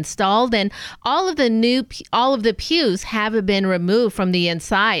covering installed, and all of the pews have been removed from the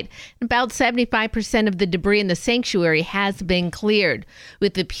inside. About 75% of the debris in the sanctuary has been cleared.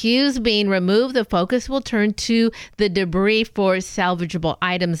 With the pews being removed, the focus will turn to the debris for salvageable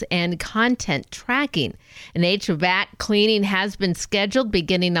items and content tracking. An HVAC cleaning has been scheduled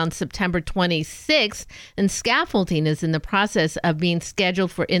beginning on September 26th, and scaffolding is in the process of being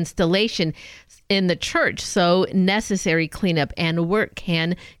scheduled for installation in the church, so necessary cleanup and work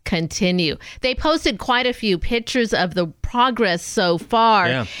can continue. They posted quite a few pictures of the progress so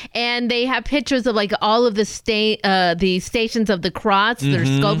far, and they have pictures of like all of the stations of the cross. Their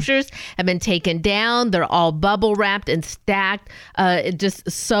sculptures have been taken down. They're all bubble wrapped and stacked,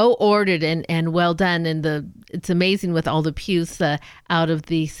 just so ordered and well done. And it's amazing with all the pews out of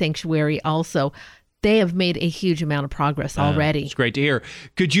the sanctuary also. They have made a huge amount of progress already. It's great to hear.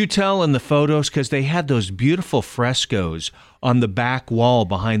 Could you tell in the photos, because they had those beautiful frescoes on the back wall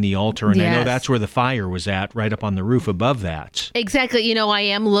behind the altar, and I know that's where the fire was at, right up on the roof above that. Exactly. You know, I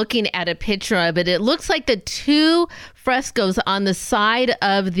am looking at a picture of it. It looks like the 2 frescoes on the side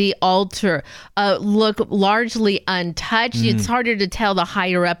of the altar look largely untouched. It's harder to tell the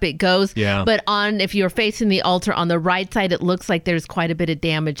higher up it goes. Yeah. But if you're facing the altar on the right side, it looks like there's quite a bit of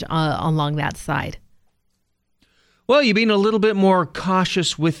damage along that side. Well, you being a little bit more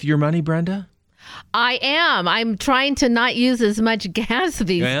cautious with your money, Brenda? I am. I'm trying to not use as much gas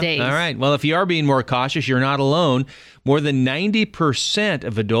these days. All right. Well, if you are being more cautious, you're not alone. More than 90%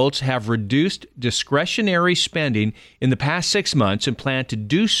 of adults have reduced discretionary spending in the past 6 months and plan to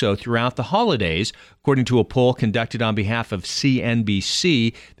do so throughout the holidays, according to a poll conducted on behalf of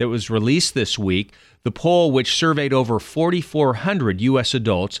CNBC that was released this week. The poll, which surveyed over 4,400 U.S.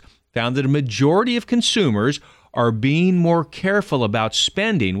 adults, found that a majority of consumers are being more careful about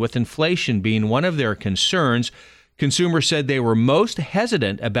spending, with inflation being one of their concerns. Consumers said they were most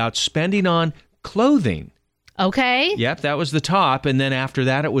hesitant about spending on clothing. Okay. Yep, that was the top. And then after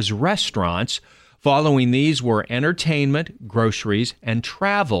that, it was restaurants. Following these were entertainment, groceries, and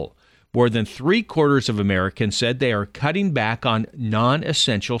travel. More than 3/4 of Americans said they are cutting back on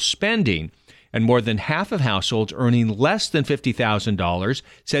non-essential spending. And more than half of households earning less than $50,000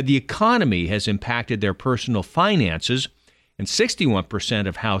 said the economy has impacted their personal finances. And 61%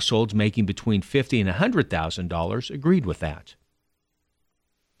 of households making between $50,000 and $100,000 agreed with that.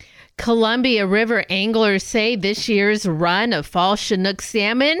 Columbia River anglers say this year's run of fall Chinook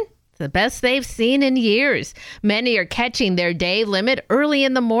salmon is the best they've seen in years. Many are catching their day limit early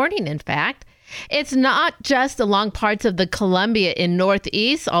in the morning, in fact. It's not just along parts of the Columbia in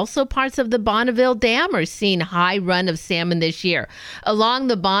Northeast. Also, parts of the Bonneville Dam are seeing high run of salmon this year. Along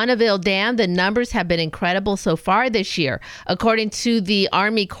the Bonneville Dam, the numbers have been incredible so far this year. According to the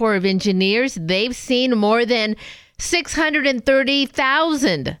Army Corps of Engineers, they've seen more than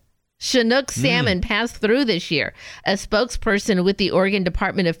 630,000 Chinook salmon passed through this year. A spokesperson with the Oregon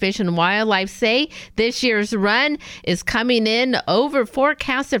Department of Fish and Wildlife say this year's run is coming in over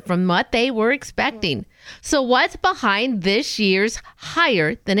forecasted from what they were expecting. So what's behind this year's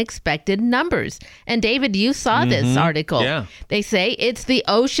higher than expected numbers? And David, you saw this article. Yeah. They say it's the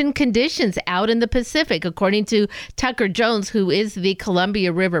ocean conditions out in the Pacific, according to Tucker Jones, who is the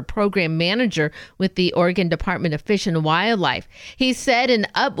Columbia River Program Manager with the Oregon Department of Fish and Wildlife. He said an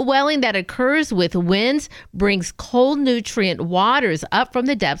upwelling that occurs with winds brings cold nutrient waters up from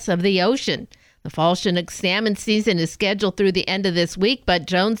the depths of the ocean. The fall Chinook salmon season is scheduled through the end of this week, but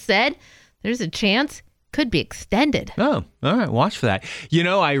Jones said there's a chance could be extended. Oh, all right. Watch for that. You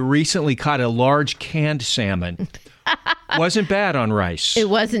know, I recently caught a large canned salmon. Wasn't bad on rice. It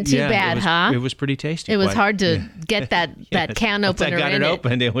wasn't too bad, huh? It was pretty tasty. It was hard to get that can opener in I got it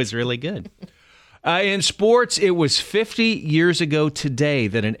opened. It was really good. In sports, it was 50 years ago today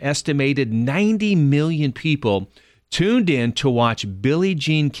that an estimated 90 million people tuned in to watch Billie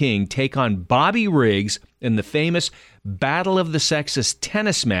Jean King take on Bobby Riggs in the famous Battle of the Sexes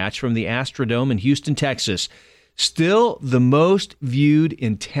tennis match from the Astrodome in Houston, Texas. Still the most viewed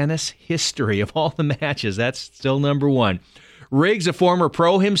in tennis history of all the matches. That's still number one. Riggs, a former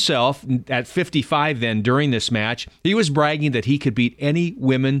pro himself, at 55 then during this match, he was bragging that he could beat any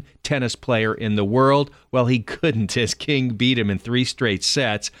women tennis player in the world. Well, he couldn't, as King beat him in 3 straight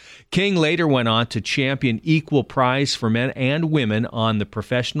sets. King later went on to champion equal prize for men and women on the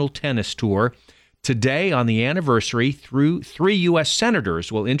professional tennis tour. Today, on the anniversary, 3 U.S.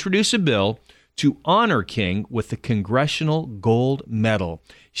 senators will introduce a bill to honor King with the Congressional Gold Medal.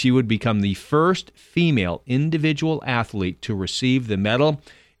 She would become the first female individual athlete to receive the medal.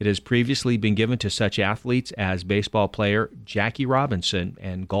 It has previously been given to such athletes as baseball player Jackie Robinson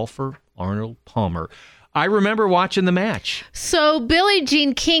and golfer Arnold Palmer. I remember watching the match. So Billie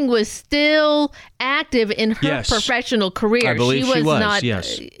Jean King was still active in her professional career. I believe she was not,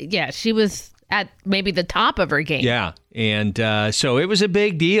 yes. She was at maybe the top of her game. Yeah, and so it was a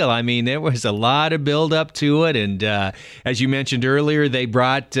big deal. I mean, there was a lot of build up to it, and as you mentioned earlier, they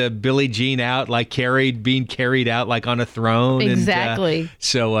brought Billie Jean out being carried out like on a throne. Exactly. And,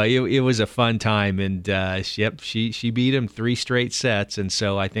 so it was a fun time, and she beat him 3 straight sets, and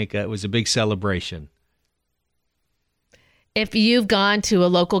so I think it was a big celebration. If you've gone to a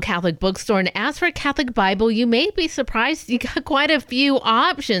local Catholic bookstore and asked for a Catholic Bible, you may be surprised you got quite a few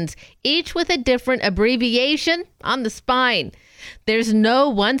options, each with a different abbreviation on the spine. There's no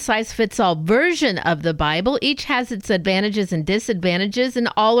one-size-fits-all version of the Bible. Each has its advantages and disadvantages, and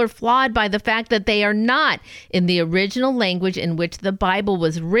all are flawed by the fact that they are not in the original language in which the Bible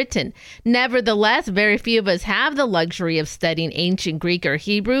was written. Nevertheless, very few of us have the luxury of studying ancient Greek or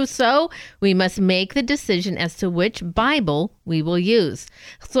Hebrew, so we must make the decision as to which Bible we will use.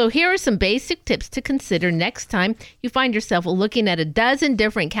 So here are some basic tips to consider next time you find yourself looking at a dozen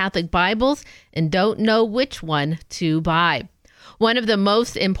different Catholic Bibles and don't know which one to buy. One of the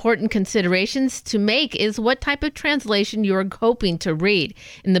most important considerations to make is what type of translation you are hoping to read.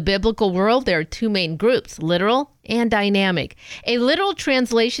 In the biblical world, there are two main groups, literal and dynamic. A literal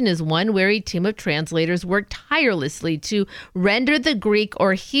translation is one where a team of translators work tirelessly to render the Greek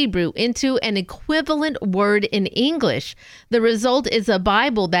or Hebrew into an equivalent word in English. The result is a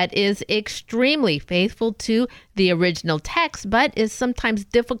Bible that is extremely faithful to the original text, but is sometimes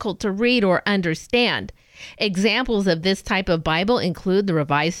difficult to read or understand. Examples of this type of Bible include the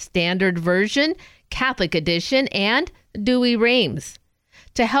Revised Standard Version, Catholic Edition, and Douay-Rheims.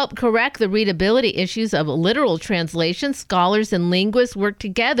 To help correct the readability issues of literal translation, scholars and linguists work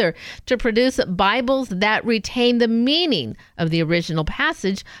together to produce Bibles that retain the meaning of the original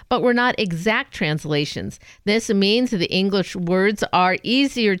passage, but were not exact translations. This means the English words are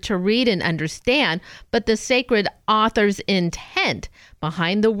easier to read and understand, but the sacred author's intent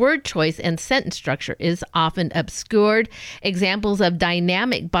behind the word choice and sentence structure is often obscured. Examples of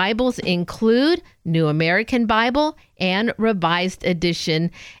dynamic Bibles include New American Bible and Revised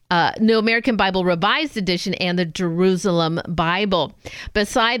Edition, New American Bible Revised Edition, and the Jerusalem Bible.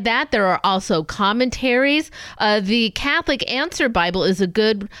 Beside that, there are also commentaries. The Catholic Answer Bible is a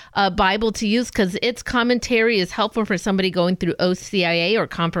good Bible to use because its commentary is helpful for somebody going through OCIA or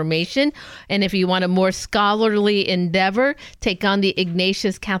confirmation. And if you want a more scholarly endeavor, take on the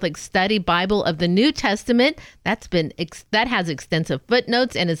Ignatius Catholic Study Bible of the New Testament. That has extensive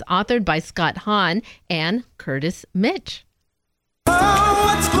footnotes and is authored by Scott Hahn and Curtis Mitch.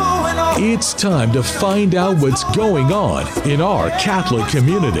 It's time to find out what's going on in our Catholic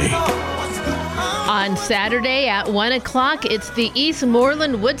community. On Saturday at 1 o'clock, it's the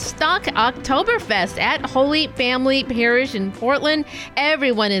Eastmoreland Woodstock Oktoberfest at Holy Family Parish in Portland.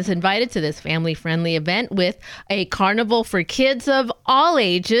 Everyone is invited to this family-friendly event with a carnival for kids of all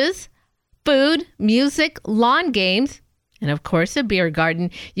ages, food, music, lawn games, and of course, a beer garden.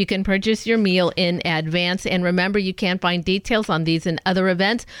 You can purchase your meal in advance. And remember, you can find details on these and other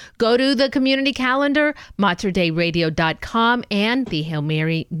events. Go to the community calendar, materdeiradio.com, and the Hail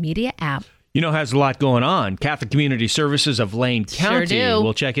Mary Media app. You know, has a lot going on. Catholic Community Services of Lane County. Sure do.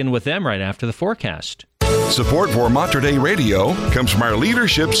 We'll check in with them right after the forecast. Support for Mater Dei Radio comes from our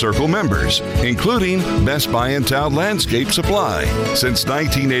Leadership Circle members, including Best Buy in Town Landscape Supply. Since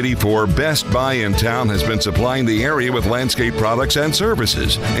 1984, Best Buy in Town has been supplying the area with landscape products and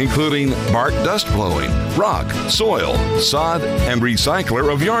services, including bark dust blowing, rock, soil, sod, and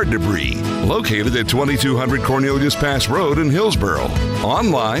recycler of yard debris. Located at 2200 Cornelius Pass Road in Hillsboro.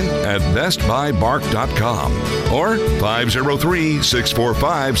 Online at bestbuybark.com or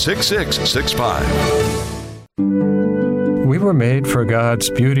 503-645-6665. We were made for God's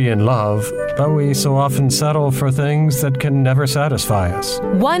beauty and love, but we so often settle for things that can never satisfy us.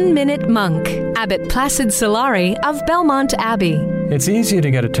 1 Minute Monk, Abbot Placid Solari of Belmont Abbey. It's easy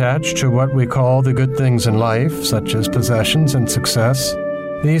to get attached to what we call the good things in life, such as possessions and success.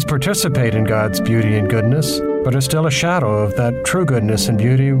 These participate in God's beauty and goodness, but are still a shadow of that true goodness and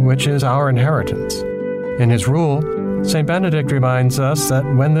beauty which is our inheritance. In his rule, St. Benedict reminds us that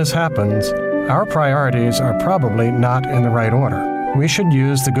when this happens, our priorities are probably not in the right order. We should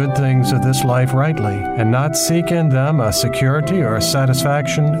use the good things of this life rightly and not seek in them a security or a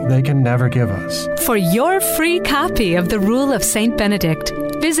satisfaction they can never give us. For your free copy of the Rule of St. Benedict,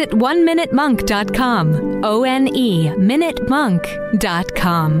 visit oneminutemonk.com, O-N-E,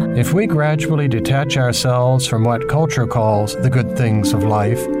 minutemonk.com. If we gradually detach ourselves from what culture calls the good things of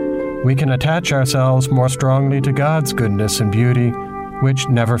life, we can attach ourselves more strongly to God's goodness and beauty, which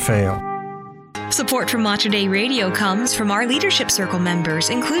never fail. Support for Mater Dei Radio comes from our Leadership Circle members,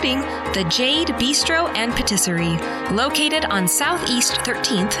 including the Jade Bistro and Patisserie, located on Southeast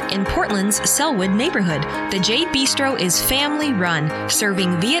 13th in Portland's Selwood neighborhood. The Jade Bistro is family-run,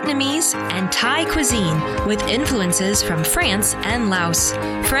 serving Vietnamese and Thai cuisine with influences from France and Laos.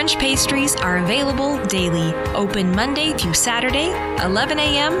 French pastries are available daily, open Monday through Saturday, 11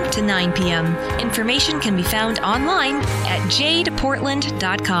 a.m. to 9 p.m. Information can be found online at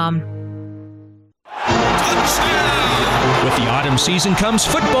jadeportland.com. With the autumn season comes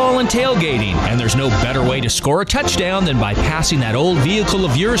football and tailgating, and there's no better way to score a touchdown than by passing that old vehicle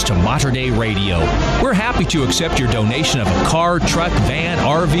of yours to Mater Dei Radio. We're happy to accept your donation of a car, truck, van,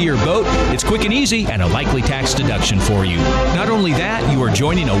 RV, or boat. It's quick and easy and a likely tax deduction for you. Not only that, you are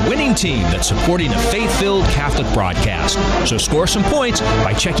joining a winning team that's supporting a faith-filled Catholic broadcast. So score some points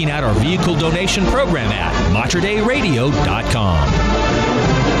by checking out our vehicle donation program at materdeiradio.com.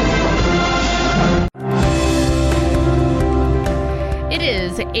 It is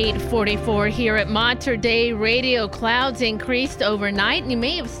is 8:44 here at Mater Dei Radio. Clouds increased overnight, and you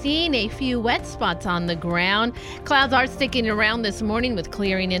may have seen a few wet spots on the ground. Clouds are sticking around this morning with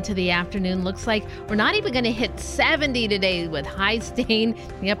clearing into the afternoon. Looks like we're not even going to hit 70 today, with highs staying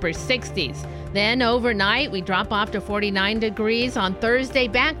in the upper 60s. Then overnight, we drop off to 49 degrees. On Thursday,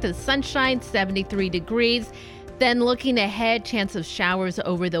 back to sunshine, 73 degrees. Then looking ahead, chance of showers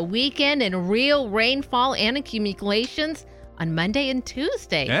over the weekend and real rainfall and accumulations on Monday and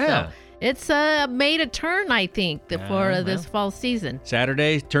Tuesday. Yeah. So it's made a turn, I think, for this fall season.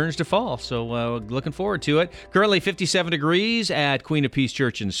 Saturday turns to fall, so looking forward to it. Currently 57 degrees at Queen of Peace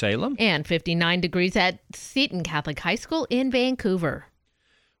Church in Salem. And 59 degrees at Seton Catholic High School in Vancouver.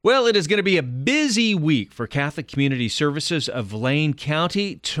 Well, it is going to be a busy week for Catholic Community Services of Lane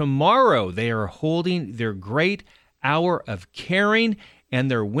County. Tomorrow, they are holding their Great Hour of Caring, and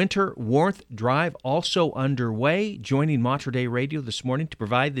their Winter Warmth Drive also underway. Joining Mater Dei Radio this morning to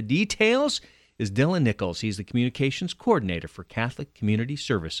provide the details is Dylan Nichols. He's the Communications Coordinator for Catholic Community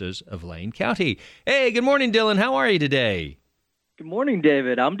Services of Lane County. Hey, good morning, Dylan. How are you today? Good morning,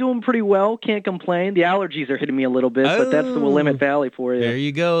 David. I'm doing pretty well. Can't complain. The allergies are hitting me a little bit, but that's the Willamette Valley for you. There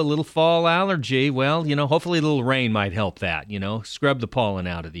you go. A little fall allergy. Well, hopefully a little rain might help that, scrub the pollen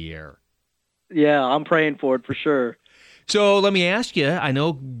out of the air. Yeah, I'm praying for it for sure. So let me ask you, I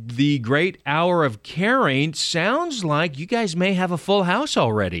know the Great Hour of Caring sounds like you guys may have a full house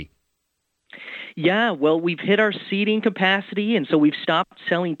already. Yeah, well, we've hit our seating capacity, and so we've stopped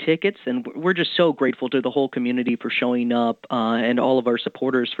selling tickets, and we're just so grateful to the whole community for showing up and all of our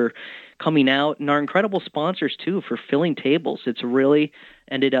supporters for coming out, and our incredible sponsors, too, for filling tables. It's really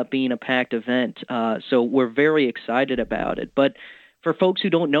ended up being a packed event, so we're very excited about it. But for folks who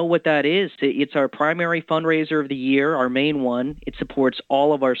don't know what that is, it's our primary fundraiser of the year, our main one. It supports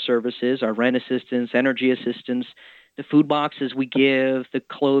all of our services, our rent assistance, energy assistance, the food boxes we give, the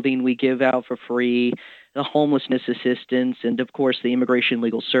clothing we give out for free, the homelessness assistance, and, of course, the immigration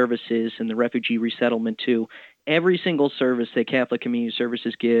legal services and the refugee resettlement, too. Every single service that Catholic Community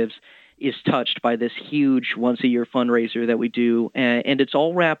Services gives is touched by this huge once-a-year fundraiser that we do, and it's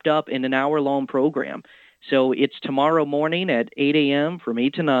all wrapped up in an hour-long program. So it's tomorrow morning at 8 a.m. from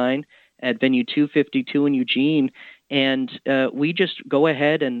 8 to 9 at Venue 252 in Eugene. And we just go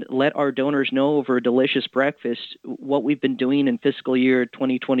ahead and let our donors know over a delicious breakfast what we've been doing in fiscal year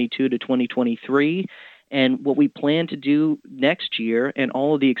 2022 to 2023 and what we plan to do next year and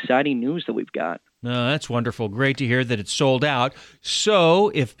all of the exciting news that we've got. No, that's wonderful. Great to hear that it's sold out.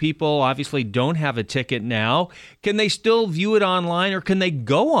 So if people obviously don't have a ticket now, can they still view it online or can they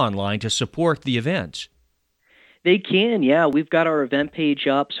go online to support the event? They can, yeah. We've got our event page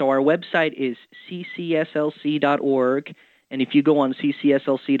up. So our website is ccslc.org. And if you go on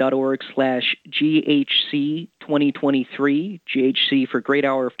ccslc.org/GHC2023, GHC for Great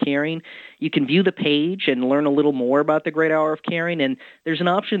Hour of Caring, you can view the page and learn a little more about the Great Hour of Caring. And there's an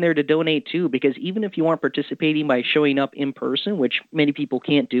option there to donate, too, because even if you aren't participating by showing up in person, which many people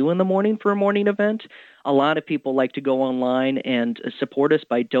can't do in the morning for a morning event, a lot of people like to go online and support us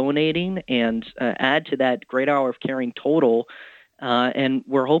by donating and add to that Great Hour of Caring total. And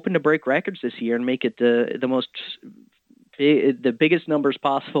we're hoping to break records this year and make it the biggest numbers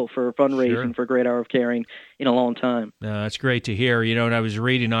possible for fundraising for Great Hour of Caring in a long time. That's great to hear. And I was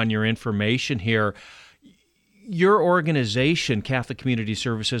reading on your information here. Your organization, Catholic Community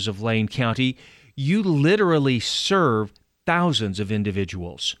Services of Lane County, you literally serve thousands of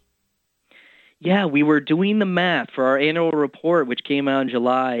individuals. Yeah, we were doing the math for our annual report, which came out in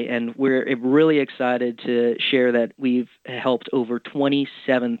July, and we're really excited to share that we've helped over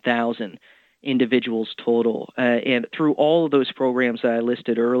 27,000 individuals total, and through all of those programs that I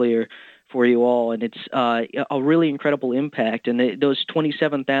listed earlier for you all, and it's a really incredible impact. And those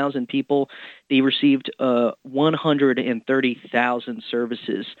 27,000 people, they received 130,000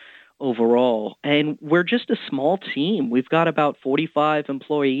 services overall. And we're just a small team. We've got about 45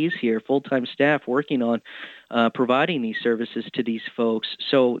 employees here, full-time staff working on providing these services to these folks.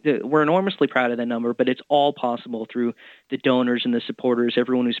 So we're enormously proud of that number, but it's all possible through the donors and the supporters,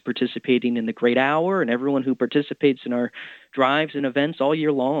 everyone who's participating in the Great Hour and everyone who participates in our drives and events all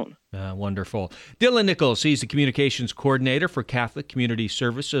year long. Wonderful. Dylan Nichols, he's the Communications Coordinator for Catholic Community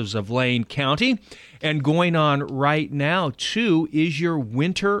Services of Lane County. And going on right now, too, is your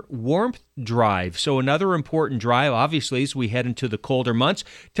Winter Warmth Drive. So another important drive, obviously, as we head into the colder months.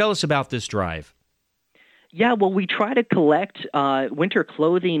 Tell us about this drive. Yeah, well, we try to collect winter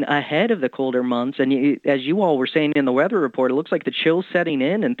clothing ahead of the colder months. And as you all were saying in the weather report, it looks like the chill's setting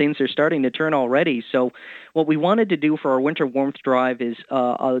in and things are starting to turn already. So what we wanted to do for our winter warmth drive is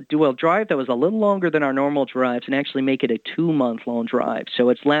do a drive that was a little longer than our normal drives and actually make it a 2-month-long drive. So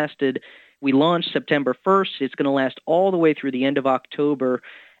it's lasted, we launched September 1st. It's going to last all the way through the end of October.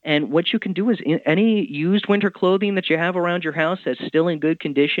 And what you can do is any used winter clothing that you have around your house that's still in good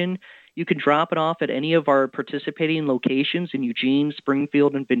condition, you can drop it off at any of our participating locations in Eugene,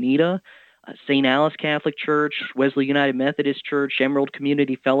 Springfield, and Veneta, St. Alice Catholic Church, Wesley United Methodist Church, Emerald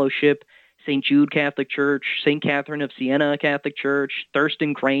Community Fellowship, St. Jude Catholic Church, St. Catherine of Siena Catholic Church,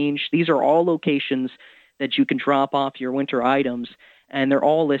 Thurston Grange. These are all locations that you can drop off your winter items, and they're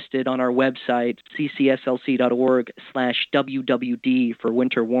all listed on our website, ccslc.org/WWD for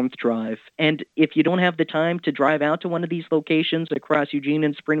Winter Warmth Drive. And if you don't have the time to drive out to one of these locations across Eugene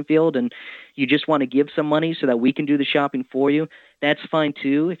and Springfield and you just want to give some money so that we can do the shopping for you, that's fine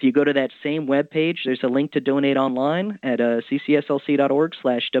too. If you go to that same webpage, there's a link to donate online at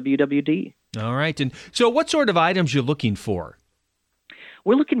ccslc.org/WWD. All right. And so what sort of items are you looking for?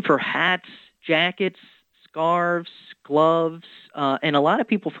 We're looking for hats, jackets, scarves, gloves, and a lot of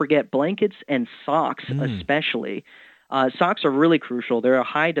people forget blankets and socks, especially. Socks are really crucial. They're a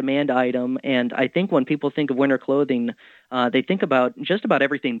high-demand item, and I think when people think of winter clothing, they think about just about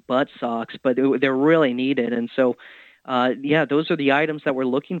everything but socks, but they're really needed. And so, those are the items that we're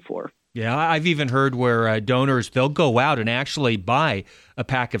looking for. Yeah, I've even heard where donors, they'll go out and actually buy a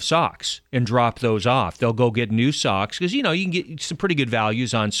pack of socks and drop those off. They'll go get new socks because, you can get some pretty good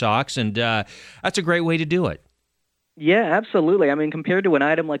values on socks, and that's a great way to do it. Yeah, absolutely. I mean, compared to an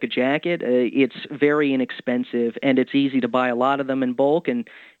item like a jacket, it's very inexpensive, and it's easy to buy a lot of them in bulk and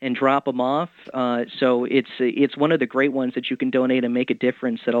drop them off. So it's one of the great ones that you can donate and make a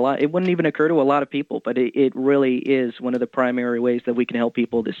difference. It wouldn't even occur to a lot of people, but it really is one of the primary ways that we can help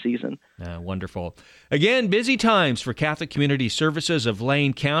people this season. Wonderful. Again, busy times for Catholic Community Services of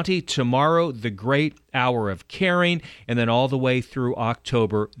Lane County. Tomorrow, the Great Hour of Caring, and then all the way through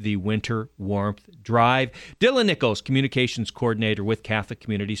October, the Winter Warmth Drive. Dylan Nichols, Communications Coordinator with Catholic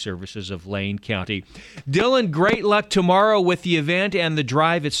Community Services of Lane County. Dylan, great luck tomorrow with the event and the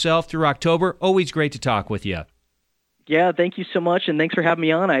drive itself through October. Always great to talk with you. Yeah, thank you so much, and thanks for having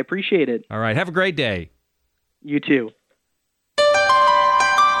me on. I appreciate it. All right, have a great day. You too.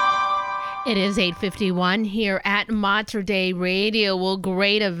 It is 8:51 here at Mater Dei Radio. Well,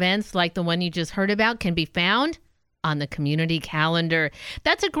 great events like the one you just heard about can be found on the community calendar.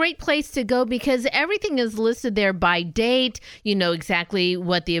 That's a great place to go because everything is listed there by date. You know exactly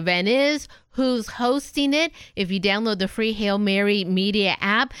what the event is, who's hosting it. If you download the free Hail Mary Media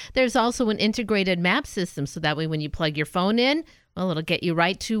app, there's also an integrated map system. So that way when you plug your phone in, well, it'll get you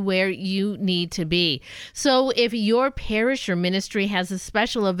right to where you need to be. So if your parish or ministry has a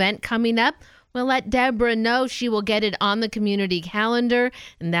special event coming up, well, let Deborah know. She will get it on the community calendar,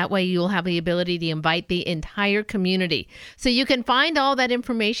 and that way you'll have the ability to invite the entire community. So you can find all that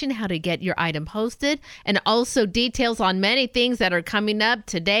information, how to get your item posted, and also details on many things that are coming up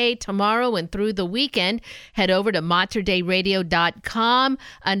today, tomorrow, and through the weekend. Head over to materdeiradio.com.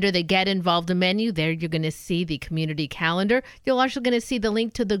 Under the Get Involved menu, there you're going to see the community calendar. You're also going to see the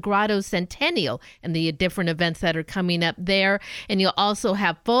link to the Grotto Centennial and the different events that are coming up there. And you'll also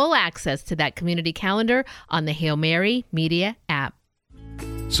have full access to that community calendar on the Hail Mary Media app.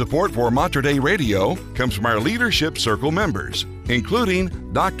 Support for Mater Dei Radio comes from our Leadership Circle members,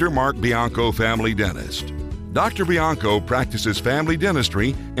 including Dr. Mark Bianco, family dentist. Dr. Bianco practices family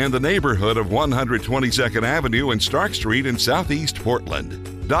dentistry in the neighborhood of 122nd Avenue and Stark Street in Southeast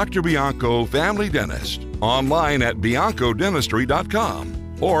Portland. Dr. Bianco, family dentist, online at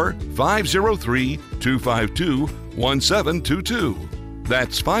biancodentistry.com or 503-252-1722.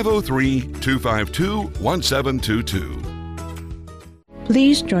 That's 503-252-1722.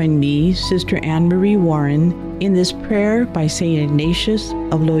 Please join me, Sister Anne Marie Warren, in this prayer by St. Ignatius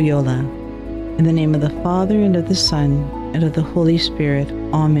of Loyola. In the name of the Father, and of the Son, and of the Holy Spirit.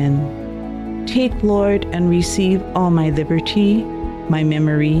 Amen. Take, Lord, and receive all my liberty, my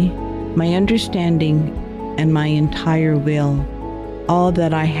memory, my understanding, and my entire will, all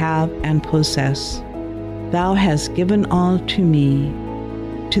that I have and possess. Thou hast given all to me.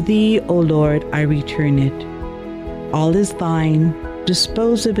 To thee, O Lord, I return it. All is thine.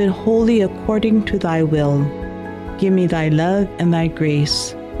 Dispose of it wholly according to thy will. Give me thy love and thy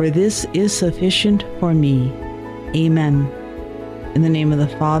grace, for this is sufficient for me. Amen. In the name of the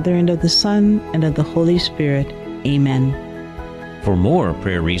Father, and of the Son, and of the Holy Spirit. Amen. For more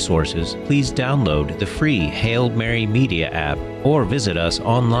prayer resources, please download the free Hail Mary Media app or visit us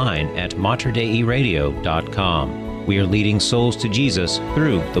online at materdeiradio.com. We are leading souls to Jesus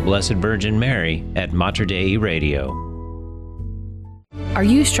through the Blessed Virgin Mary at Mater Dei Radio. Are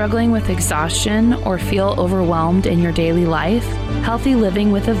you struggling with exhaustion or feel overwhelmed in your daily life? Healthy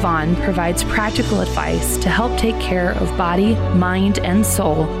Living with Yvonne provides practical advice to help take care of body, mind, and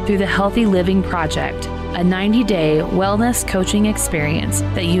soul through the Healthy Living Project, a 90-day wellness coaching experience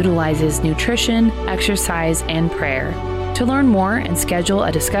that utilizes nutrition, exercise, and prayer. To learn more and schedule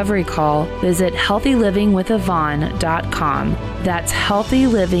a discovery call, visit healthylivingwithyvonne.com. That's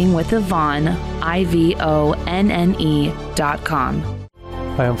healthylivingwithyvonne, IVONNE.com.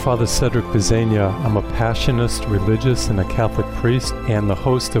 Hi, I'm Father Cedric Bezania. I'm a Passionist, religious, and a Catholic priest, and the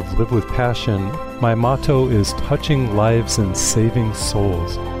host of Live with Passion. My motto is touching lives and saving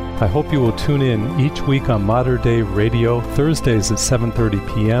souls. I hope you will tune in each week on Mater Dei Radio, Thursdays at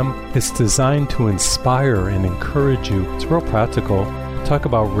 7:30 p.m. It's designed to inspire and encourage you. It's real practical. Talk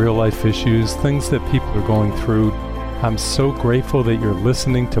about real-life issues, things that people are going through. I'm so grateful that you're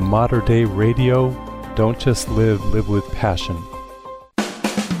listening to Mater Dei Radio. Don't just live with passion.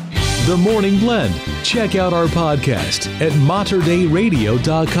 The Morning Blend. Check out our podcast at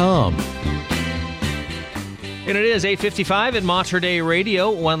materdeiradio.com. And it is 8:55 at Mater Dei Radio.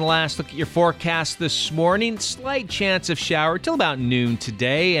 One last look at your forecast this morning. Slight chance of shower till about noon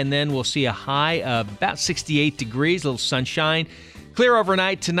today, and then we'll see a high of about 68 degrees, a little sunshine. Clear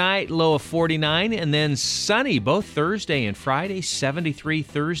overnight tonight, low of 49, and then sunny both Thursday and Friday, 73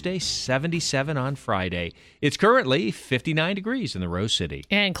 Thursday, 77 on Friday. It's currently 59 degrees in the Rose City.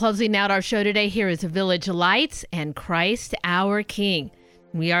 And closing out our show today, here is Village Lights and Christ Our King.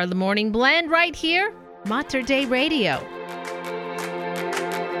 We are the Morning Blend right here, Mater Dei Radio.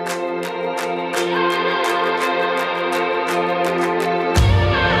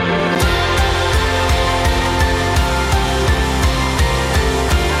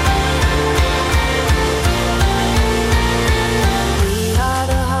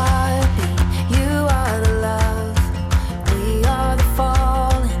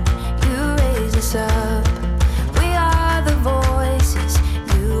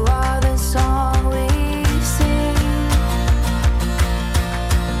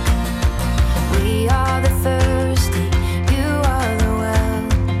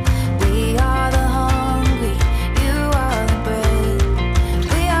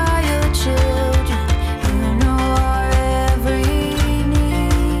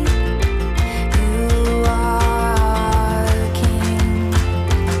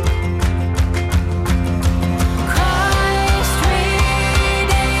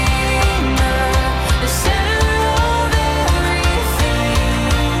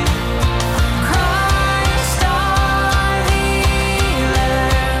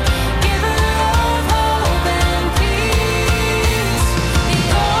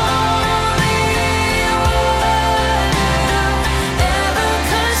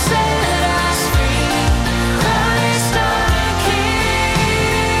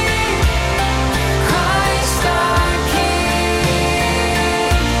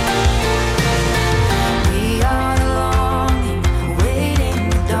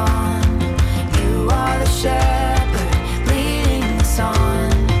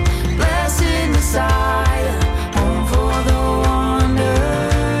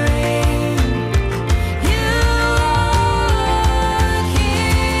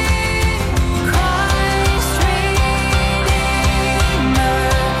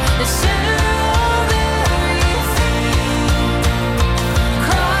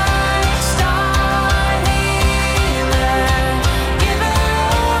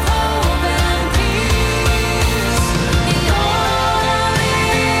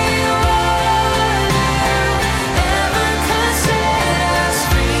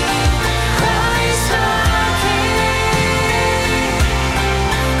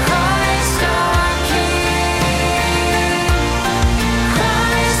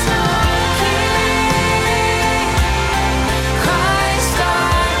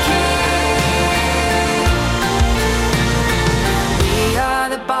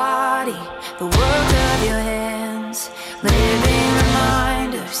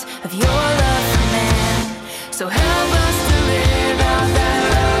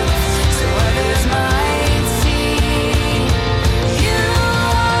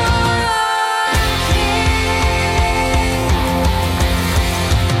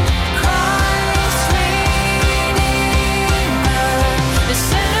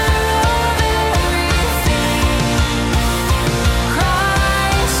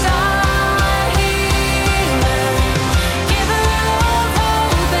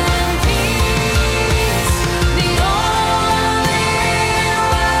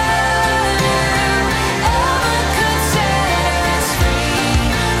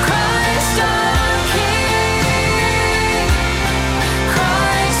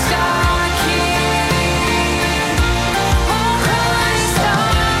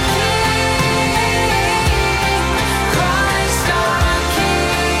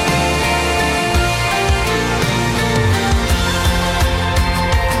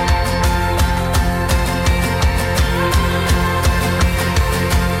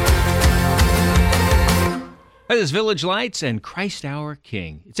 That is Village Lights and Christ Our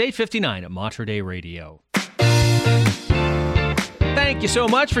King. It's 8:59 at Mater Dei Radio. Thank you so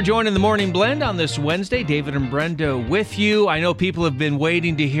much for joining the Morning Blend on this Wednesday. David and Brenda with you. I know people have been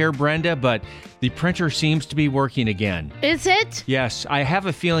waiting to hear Brenda, but the printer seems to be working again. Is it? Yes, I have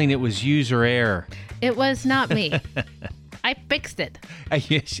a feeling it was user error. It was not me. I fixed it.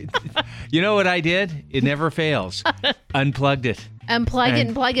 You know what I did? It never fails. Unplugged it. Unplug it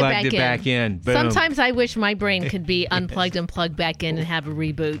and plug it back in. Back in. Boom. Sometimes I wish my brain could be unplugged and plugged back in and have a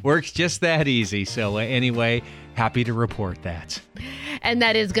reboot. Works just that easy. So anyway, happy to report that. And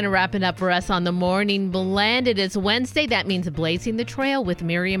that is going to wrap it up for us on the Morning Blend. It is Wednesday. That means Blazing the Trail with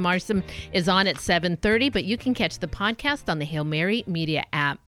Miriam Marsom is on at 7:30, but you can catch the podcast on the Hail Mary Media app.